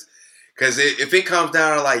 Because if it comes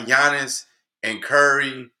down to Giannis and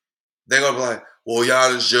Curry, they're gonna be like, well,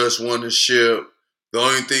 Giannis just won the ship. The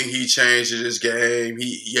only thing he changed in this game,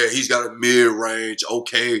 he's got a mid-range.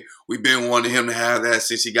 Okay, we've been wanting him to have that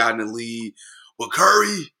since he got in the league. But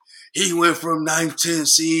Curry, he went from 9th, 10th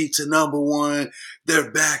seed to number 1. They're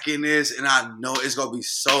back in this, and I know it's going to be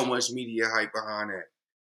so much media hype behind that.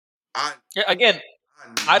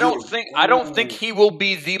 I don't think he will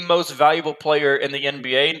be the most valuable player in the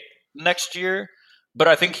NBA next year, but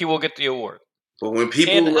I think he will get the award. But when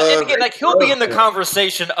people he'll be in the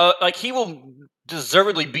conversation. He will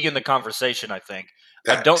deservedly be in the conversation. I think.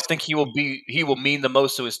 I don't think he will mean the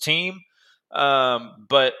most to his team,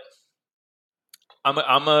 but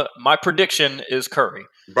my prediction is Curry.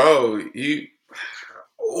 Bro, I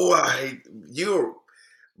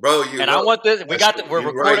want this. We're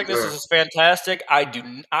recording this. This is fantastic.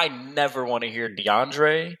 I never want to hear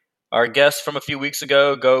DeAndre, our guest from a few weeks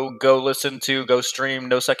ago. Go stream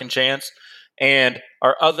No Second Chance. And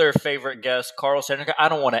our other favorite guest, Carl Sanders, I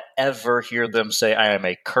don't want to ever hear them say I am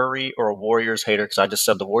a Curry or a Warriors hater because I just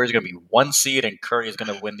said the Warriors are going to be 1 seed and Curry is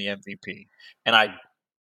going to win the MVP. And I,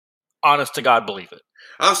 honest to God, believe it.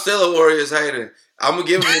 I'm still a Warriors hater. I'm going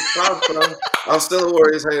to give him his props, though. I'm still a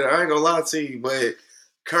Warriors hater. I ain't going to lie to you. But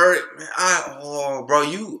Curry, bro,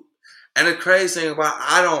 you – and the crazy thing about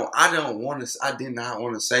I did not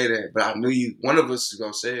want to say that, but I knew one of us was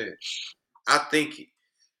going to say it. I think –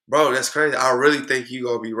 bro, that's crazy. I really think you're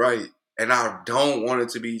going to be right. And I don't want it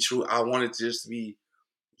to be true. I want it to just be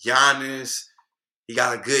Giannis. He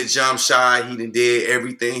got a good jump shot. He done did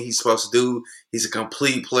everything he's supposed to do. He's a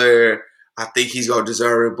complete player. I think he's going to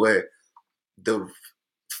deserve it. But the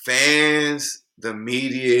fans, the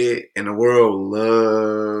media, and the world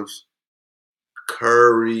loves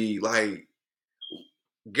Curry.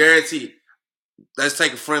 Guaranteed. Let's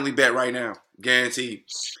take a friendly bet right now. Guaranteed.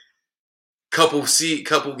 Couple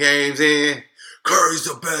games in, Curry's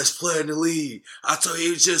the best player in the league. I tell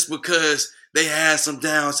you, just because they had some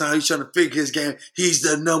downtime, he's trying to figure his game. He's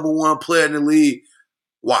the number 1 player in the league.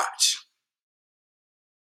 Watch.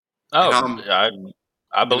 Oh,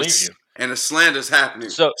 I believe you. And the slander's happening.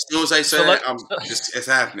 So, as soon as I say that, it's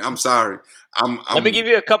happening. I'm sorry. Let me give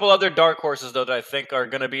you a couple other dark horses though that I think are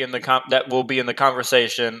going to be that will be in the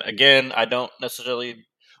conversation. Again, I don't necessarily.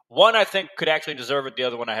 One I think could actually deserve it. The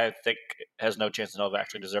other one I think has no chance of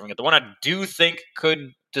actually deserving it. The one I do think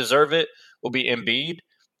could deserve it will be Embiid.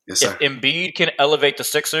 Yes, sir. If Embiid can elevate the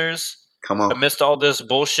Sixers amidst all this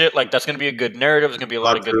bullshit, that's going to be a good narrative. There's going to be a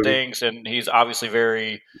lot of good things, and he's obviously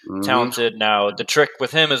very talented. Now, the trick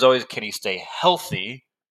with him is always, can he stay healthy?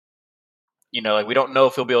 We don't know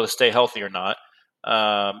if he'll be able to stay healthy or not.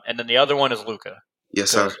 And then the other one is Luka.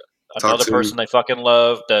 Yes, sir. Another person they fucking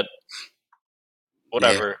love that –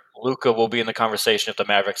 whatever. Yeah. Luka will be in the conversation if the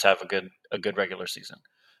Mavericks have a good regular season.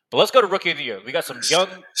 But let's go to Rookie of the Year. We got some young,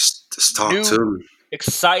 new,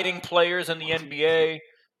 exciting players in the NBA.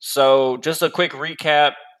 So just a quick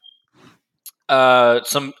recap.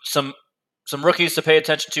 Some rookies to pay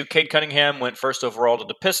attention to. Cade Cunningham went first overall to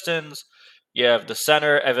the Pistons. You have the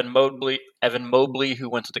center, Evan Mobley, who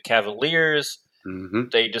went to the Cavaliers. Mm-hmm.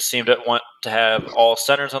 They just seem to want to have all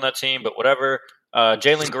centers on that team, but whatever.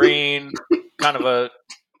 Jalen Green kind of a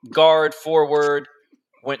guard forward.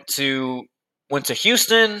 Went to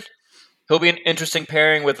Houston. He'll be an interesting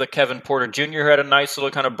pairing with Kevin Porter Jr., who had a nice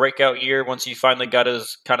little kind of breakout year once he finally got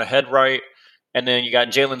his kind of head right. And then you got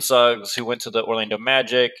Jalen Suggs, who went to the Orlando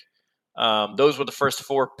Magic. Those were the first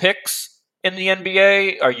 4 picks in the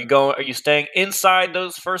NBA. Are you staying inside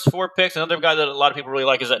those first 4 picks? Another guy that a lot of people really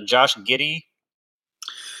like is that Josh Giddey.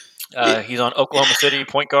 He's on Oklahoma City,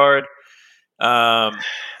 point guard. I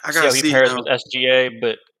see how he pairs with SGA,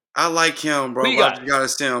 but I like him, bro. I just gotta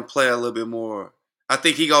see him play a little bit more. I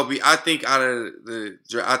think he gonna be. I think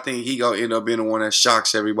he gonna end up being the one that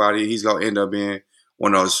shocks everybody. He's gonna end up being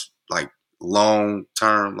one of those like long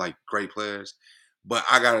term like great players. But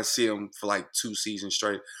I gotta see him for like 2 seasons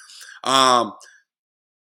straight. I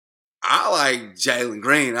like Jalen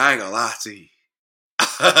Green. I ain't gonna lie to you.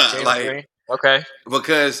 Jalen Green, okay,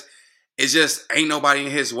 because it just ain't nobody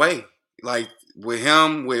in his way. Like with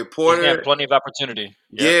him, with Porter, he had plenty of opportunity.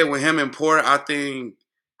 Yeah, with him and Porter, I think.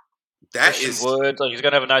 That Christian Wood, like he's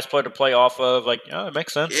gonna have a nice player to play off of. Like, it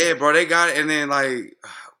makes sense. Yeah, bro, they got it. And then like,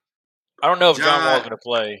 I don't know if John Wall's gonna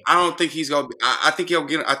play. I don't think he's gonna. I think he'll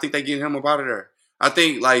get. I think they get him up out of there. I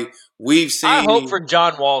think like we've seen. I hope for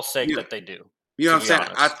John Wall's sake that they do. You know what I'm saying?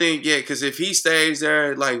 Honest. I think because if he stays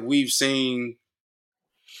there, like we've seen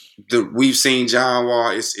John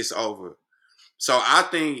Wall, it's over. So I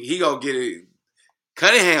think he gonna get it.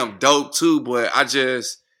 Cunningham dope too, but I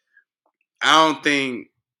don't think.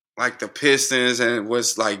 Like the Pistons and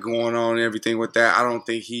what's like going on and everything with that, I don't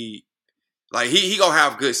think he gonna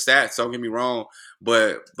have good stats. Don't get me wrong,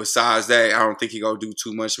 but besides that, I don't think he gonna do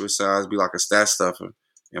too much besides be like a stat stuffer,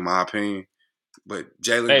 in my opinion. But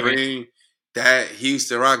Jalen Green, that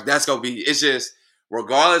Houston Rock, that's gonna be. It's just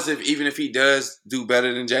regardless even if he does do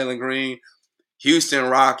better than Jalen Green, Houston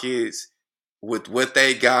Rockets with what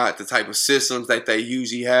they got, the type of systems that they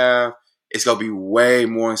usually have, it's gonna be way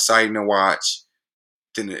more exciting to watch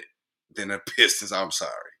than the Pistons. I'm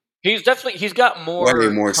sorry. He's got more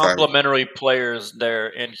complementary players there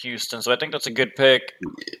in Houston, so I think that's a good pick.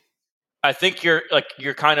 Yeah. I think you're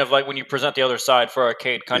kind of like when you present the other side for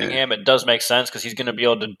Cade Cunningham, it does make sense because he's going to be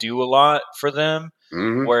able to do a lot for them.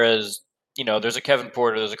 Mm-hmm. Whereas there's a Kevin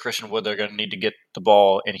Porter, there's a Christian Wood, they're going to need to get the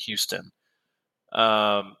ball in Houston.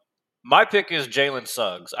 My pick is Jalen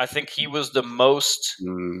Suggs. I think he was the most.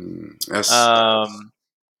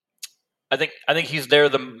 I think he's there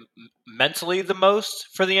mentally the most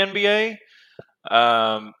for the NBA.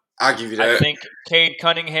 I'll give you that. I think Cade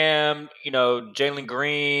Cunningham, Jalen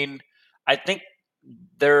Green, I think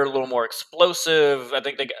they're a little more explosive. I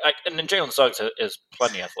think and then Jalen Suggs is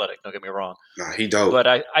plenty athletic. Don't get me wrong. Nah, he dope. But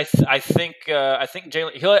I think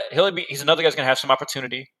Jalen he's another guy's gonna have some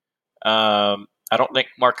opportunity. I don't think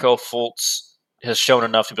Markelle Fultz has shown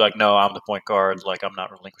enough to be like, no, I'm the point guard. Like I'm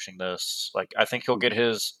not relinquishing this. Like I think he'll get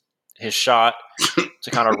his shot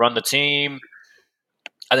to kind of run the team.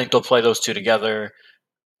 I think they'll play those two together.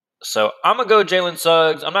 So I'm gonna go Jalen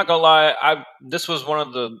Suggs. I'm not gonna lie. This was one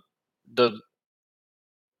of the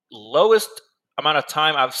lowest amount of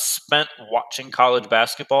time I've spent watching college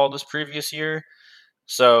basketball this previous year.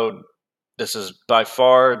 So this is by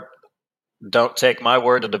far. Don't take my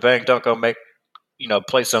word to the bank. Don't go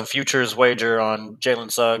play some futures wager on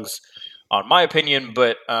Jalen Suggs, on my opinion.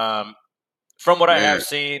 But from what I have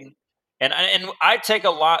seen. And I take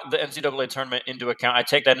a lot the NCAA tournament into account. I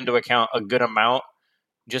take that into account a good amount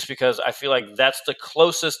just because I feel like that's the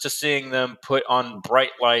closest to seeing them put on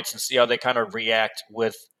bright lights and see how they kind of react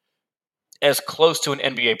with as close to an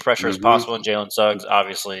NBA pressure as possible. And Jalen Suggs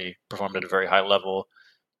obviously performed at a very high level.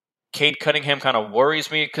 Cade Cunningham kind of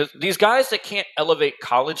worries me because these guys that can't elevate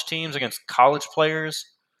college teams against college players,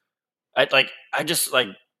 that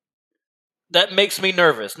makes me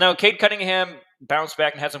nervous. Now, Cade Cunningham bounced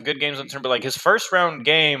back and had some good games in terms, but like his first round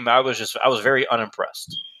game, I was very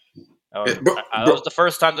unimpressed. That was the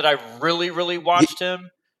first time that I really, really watched him,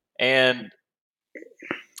 and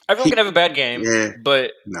everyone can have a bad game, but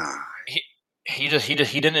he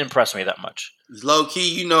didn't impress me that much. Low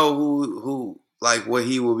key, who like what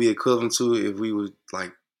he will be equivalent to if we were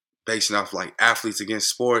like basing off like athletes against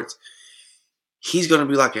sports. He's gonna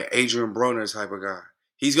be like an Adrian Broner type of guy.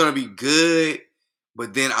 He's gonna be good.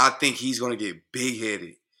 But then I think he's going to get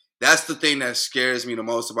big-headed. That's the thing that scares me the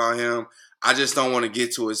most about him. I just don't want to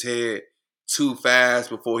get to his head too fast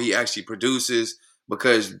before he actually produces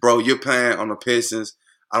because, bro, you're playing on the Pistons.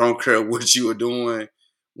 I don't care what you are doing.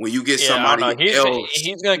 When you get somebody else.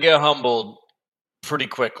 He's going to get humbled pretty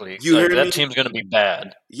quickly. That team's going to be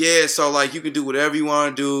bad. Yeah, so, like, you can do whatever you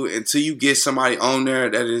want to do until you get somebody on there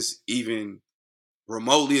that is even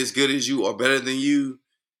remotely as good as you or better than you.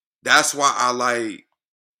 That's why I like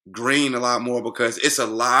Green a lot more because it's a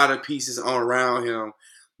lot of pieces on around him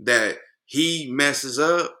that he messes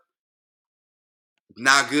up.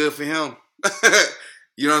 Not good for him.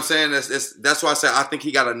 You know what I'm saying? That's why I said I think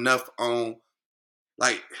he got enough on.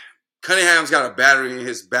 Like Cunningham's got a battery in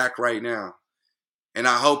his back right now, and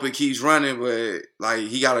I hope it keeps running. But like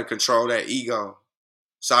he got to control that ego.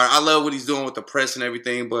 Sorry, I love what he's doing with the press and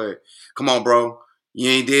everything, but come on, bro. You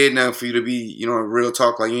ain't did nothing for you to be, real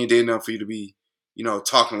talk. Like, you ain't did nothing for you to be,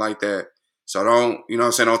 talking like that. So don't, what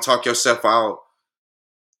I'm saying, don't talk yourself out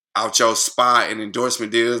your spot and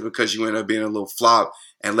endorsement deals because you end up being a little flop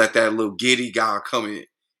and let that little giddy guy come in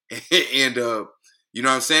and end up, you know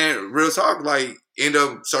what I'm saying? Real talk, like, end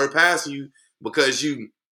up surpassing you because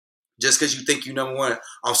just because you think you number one,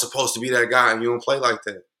 I'm supposed to be that guy and you don't play like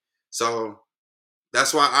that. So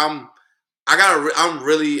that's why I gotta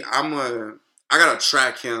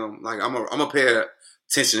track him. Like I'm gonna pay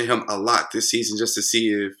attention to him a lot this season just to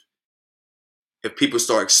see if people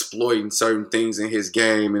start exploiting certain things in his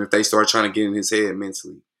game and if they start trying to get in his head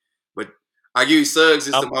mentally. But I give you Suggs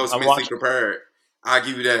is the most mentally prepared. I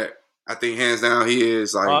give you that. I think hands down he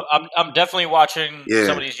is like. I'm definitely watching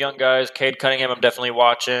some of these young guys. Cade Cunningham, I'm definitely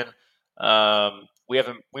watching.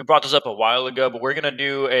 We brought this up a while ago, but we're gonna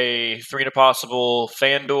do a 3 to possible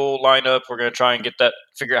FanDuel lineup. We're gonna try and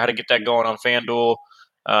figure out how to get that going on FanDuel.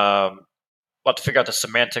 We'll have to figure out the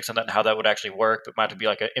semantics on that and how that would actually work. It might have to be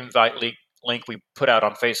like an invite link we put out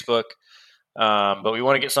on Facebook. But we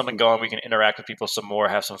want to get something going. We can interact with people some more,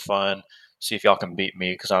 have some fun, see if y'all can beat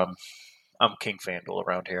me because I'm King FanDuel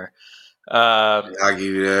around here. I give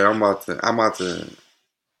you that. I'm about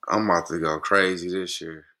to go crazy this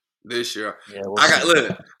year. Yeah, I got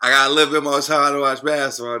a little bit more time to watch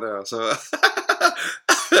basketball now, so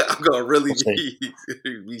I'm gonna really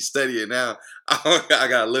be studying now. I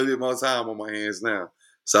got a little bit more time on my hands now,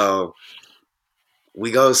 so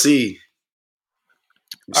we go see.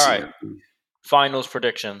 All right, finals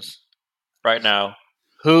predictions right now.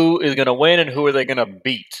 Who is gonna win and who are they gonna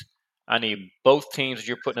beat? I need both teams that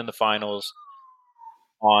you're putting in the finals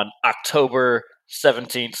on October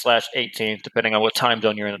 17th/18th, depending on what time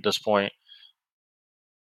zone you're in at this point.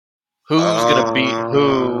 Who's going to beat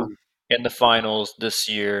who in the finals this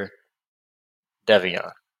year,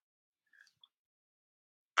 Devion?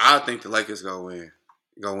 I think the Lakers go win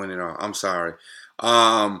it all. I'm sorry.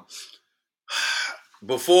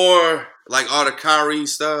 Before like all the Kyrie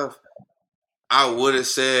stuff, I would have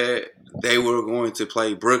said they were going to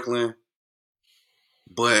play Brooklyn,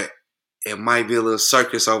 but it might be a little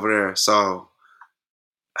circus over there. So,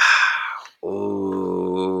 do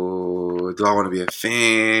I want to be a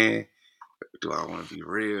fan? Do I want to be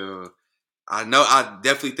real? I know I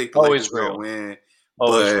definitely think the Lakers will win.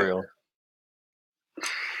 Always real.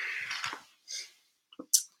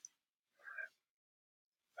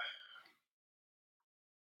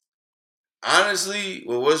 Honestly,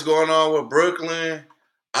 with what's going on with Brooklyn,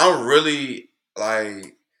 I'm really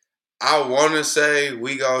like I want to say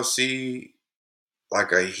we gonna see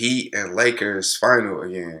like a Heat and Lakers final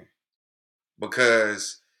again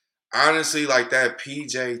because honestly, like that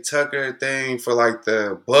PJ Tucker thing for like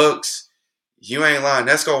the Bucks, you ain't lying.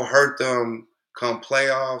 That's gonna hurt them come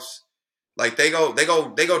playoffs. Like they go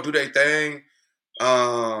do their thing.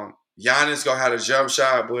 Giannis gonna have a jump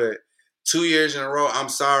shot, but 2 years in a row, I'm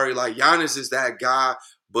sorry. Like Giannis is that guy,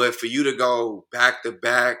 but for you to go back to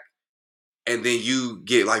back and then you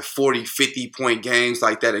get like 40, 50 point games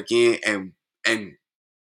like that again and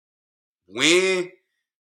win,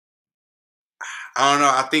 I don't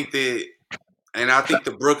know. I think the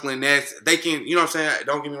Brooklyn Nets, they can, you know what I'm saying?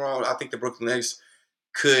 Don't get me wrong. I think the Brooklyn Nets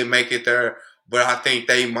could make it there, but I think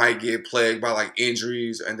they might get plagued by like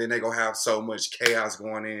injuries and then they're going to have so much chaos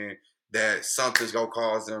going in that something's going to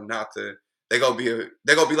cause them not to, they're going to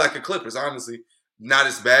be like the Clippers, honestly. Not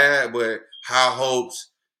as bad, but high hopes,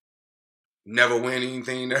 never win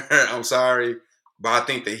anything there. I'm sorry. But I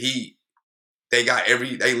think the Heat, they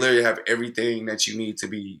literally have everything that you need to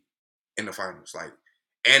be in the finals. Like,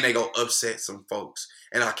 and they go upset some folks.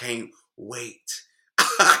 And I can't wait.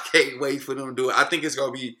 I can't wait for them to do it. I think it's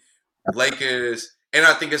gonna be Lakers, and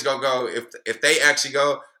I think it's gonna go if they actually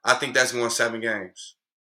go, I think that's going 7 games.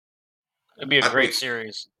 It'd be a great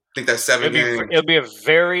series. I think that's 7 games. It'll be a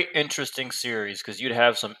very interesting series because you'd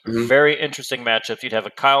have some very interesting matchups. You'd have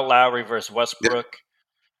a Kyle Lowry versus Westbrook. Yep.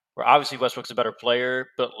 Where obviously Westbrook's a better player,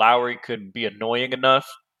 but Lowry could be annoying enough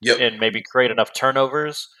and maybe create enough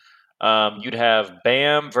turnovers. You'd have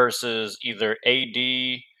Bam versus either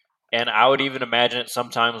AD, and I would even imagine it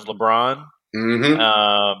sometimes LeBron.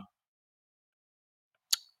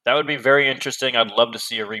 That would be very interesting. I'd love to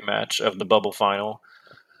see a rematch of the bubble final.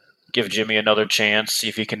 give Jimmy another chance, see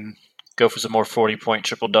if he can go for some more 40-point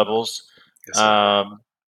triple doubles. Yes, sir.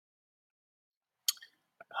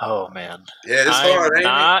 Oh man, Yeah, it's I'm hard, ain't it?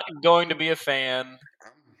 not going to be a fan.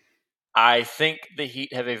 I think the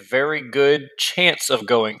Heat have a very good chance of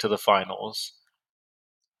going to the finals.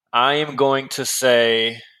 I am going to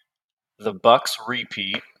say the Bucks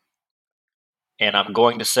repeat, and I'm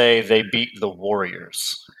going to say they beat the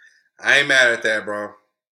Warriors. I ain't mad at that, bro.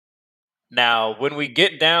 Now, when we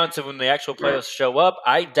get down to when the actual playoffs show up,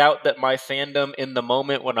 I doubt that my fandom in the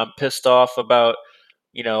moment when I'm pissed off about,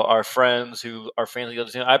 our friends who are fans of the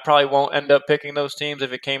other team, I probably won't end up picking those teams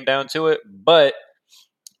if it came down to it. But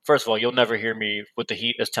first of all, you'll never hear me with the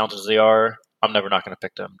Heat as talented as they are. I'm never not going to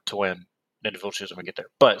pick them to win individual shoes when we get there.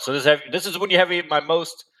 But so this is when you have my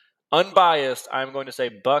most unbiased. I'm going to say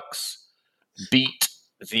Bucks beat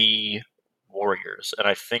the Warriors, and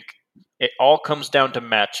I think it all comes down to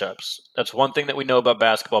matchups. That's one thing that we know about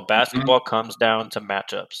basketball. Basketball comes down to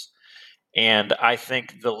matchups. And I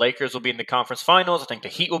think the Lakers will be in the conference finals. I think the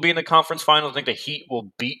Heat will be in the conference finals. I think the Heat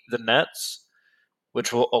will beat the Nets,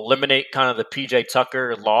 which will eliminate kind of the PJ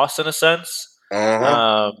Tucker loss in a sense.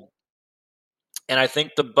 Uh-huh. And I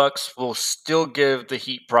think the Bucks will still give the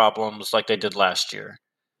Heat problems like they did last year.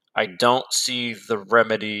 I don't see the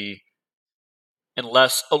remedy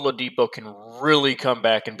unless Oladipo can really come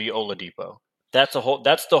back and be Oladipo. That's the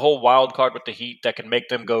whole wild card with the Heat that can make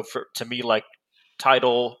them go for, to me, like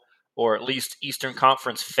title or at least Eastern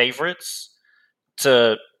Conference favorites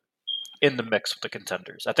to in the mix with the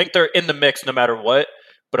contenders. I think they're in the mix no matter what.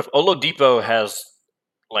 But if Oladipo has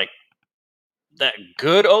like that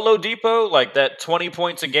good Oladipo, like that 20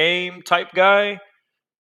 points a game type guy,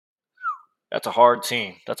 that's a hard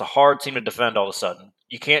team. That's a hard team to defend all of a sudden.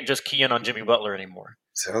 You can't just key in on Jimmy Butler anymore.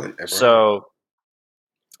 Tell it, bro. So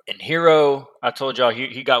in Hero, I told y'all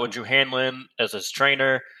he got with Drew Hanlon as his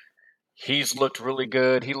trainer. He's looked really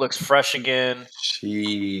good. He looks fresh again.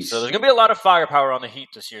 Jeez. So there's going to be a lot of firepower on the Heat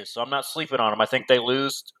this year. So I'm not sleeping on them. I think they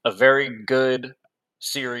lose a very good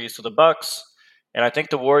series to the Bucks, and I think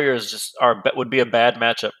the Warriors would be a bad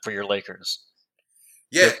matchup for your Lakers.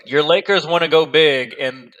 Yeah. Your Lakers want to go big,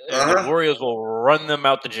 and the Warriors will run them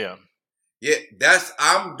out the gym. Yeah,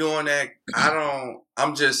 I'm doing that.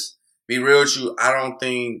 I'm just be real with you. I don't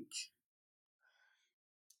think.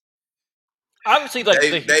 Obviously, like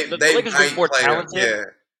the Lakers are more talented. Yeah.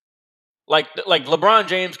 Like LeBron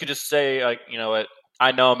James could just say, like, you know what,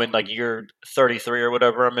 I know I'm in like year 33 or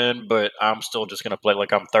whatever I'm in, but I'm still just gonna play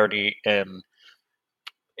like I'm 30. And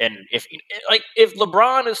if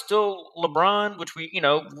LeBron is still LeBron, which we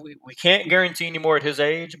can't guarantee anymore at his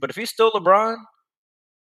age, but if he's still LeBron,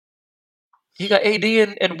 he got AD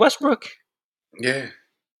and Westbrook. Yeah.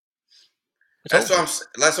 That's what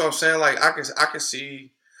I'm saying. Like I can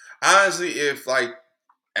see honestly if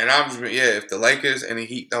if the Lakers and the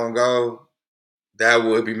Heat don't go, that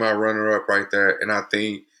would be my runner up right there. And I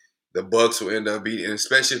think the Bucks will end up beating,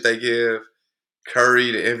 especially if they give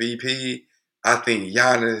Curry the MVP. I think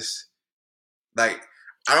Giannis, like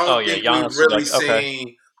I don't think we've really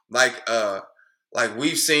seen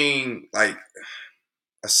we've seen like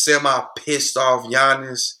a semi pissed off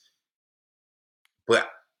Giannis, but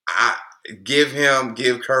I give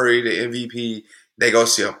Curry the MVP. They go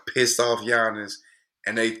see a pissed off Giannis,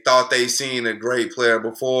 and they thought they seen a great player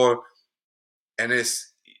before, and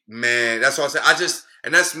that's what I said.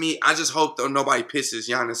 That's me. I just hope that nobody pisses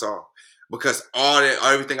Giannis off because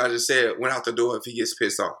everything I just said went out the door if he gets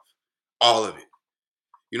pissed off, all of it.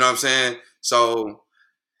 You know what I'm saying? So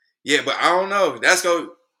yeah, but I don't know.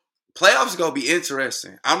 Playoffs gonna be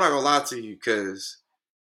interesting. I'm not gonna lie to you because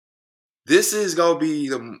this is gonna be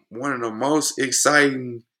one of the most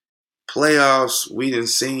exciting playoffs we done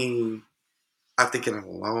seen, I think, in a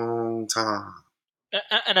long time.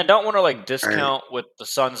 And I don't want to discount what the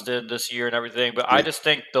Suns did this year and everything, but I just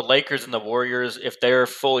think the Lakers and the Warriors, if they're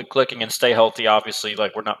fully clicking and stay healthy, obviously,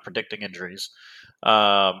 we're not predicting injuries.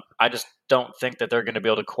 I just don't think that they're going to be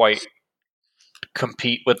able to quite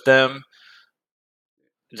compete with them.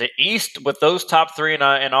 The East with those top three, and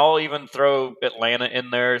I'll even throw Atlanta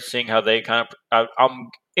in there, seeing how they I'm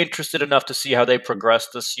interested enough to see how they progress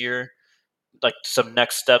this year, like some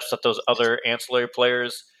next steps that those other ancillary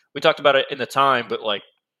players. We talked about it in the time, but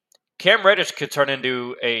Cam Reddish could turn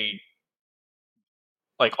into a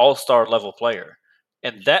all-star level player,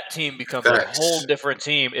 and that team becomes a whole different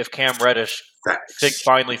team if Cam Reddish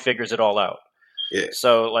finally figures it all out. Yeah.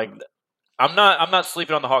 So I'm not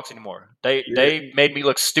sleeping on the Hawks anymore. They made me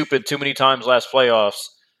look stupid too many times last playoffs.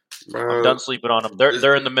 Bro, I'm done sleeping on them.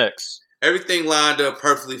 They're in the mix. Everything lined up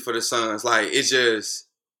perfectly for the Suns. It's just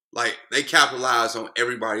they capitalize on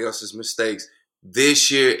everybody else's mistakes.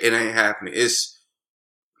 This year, it ain't happening.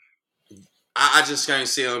 I just can't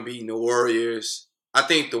see them beating the Warriors. I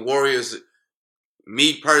think the Warriors,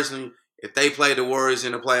 me personally, if they play the Warriors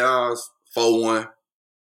in the playoffs, 4-1.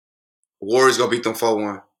 Warriors gonna beat them 4-1.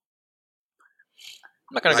 I'm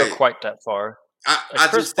not going to go quite that far. I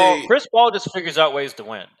Chris just think Paul just figures out ways to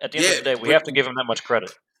win. At the end of the day, we have to give him that much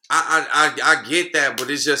credit. I get that, but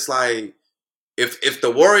it's just like if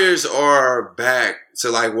the Warriors are back to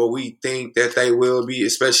like what we think that they will be,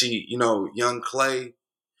 especially young Clay,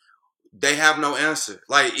 they have no answer.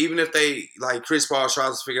 Like even if they like Chris Paul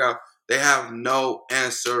tries to figure out, they have no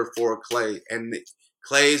answer for Clay, and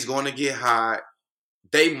Clay's going to get hot.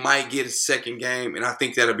 They might get a second game, and I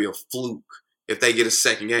think that'll be a fluke if they get a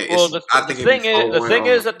second game. Well, the thing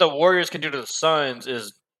is that the Warriors can do to the Suns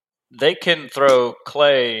is they can throw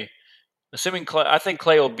Clay. Assuming Clay, I think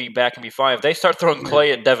Clay will be back and be fine. If they start throwing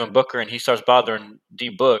Clay at Devin Booker and he starts bothering D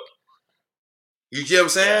Book, you get what I'm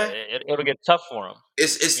saying? Yeah, it'll get tough for him.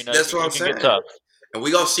 That's what I'm saying. Get tough. And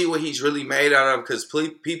we gonna see what he's really made out of because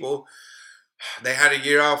people they had a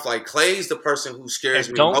year off. Like Clay's the person who scares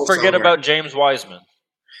me. Don't forget about James Wiseman.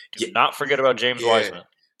 Do not forget about James Wiseman.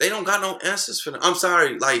 They don't got no answers for them. I'm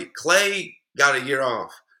sorry. Like Clay got a year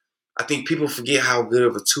off. I think people forget how good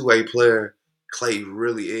of a two-way player Clay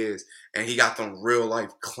really is, and he got them real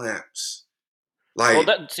life clamps. Like,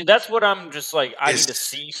 that's what I'm just like. I need to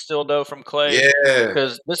see still though from Clay. Yeah,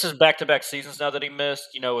 because this is back-to-back seasons now that he missed.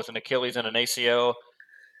 With an Achilles and an ACL.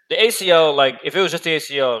 The ACL, like if it was just the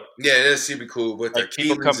ACL, that'd be cool. But the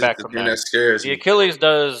people come back from that. Scares the Achilles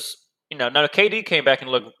does. Now KD came back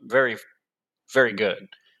and looked very, very good,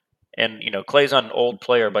 and Clay's not an old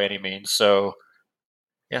player by any means. So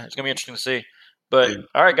yeah, it's gonna be interesting to see. But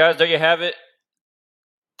all right, guys, there you have it.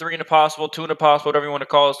 3 and a possible, 2 and a possible, whatever you want to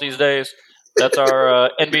call us these days. That's our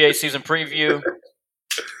NBA season preview.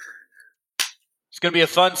 It's going to be a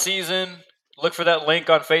fun season. Look for that link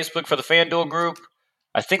on Facebook for the FanDuel group.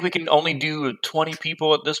 I think we can only do 20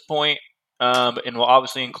 people at this point, and we'll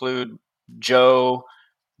obviously include Joe,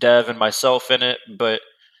 Dev, and myself in it. But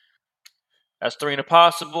that's 3 and a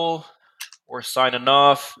possible. We're signing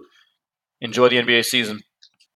off. Enjoy the NBA season.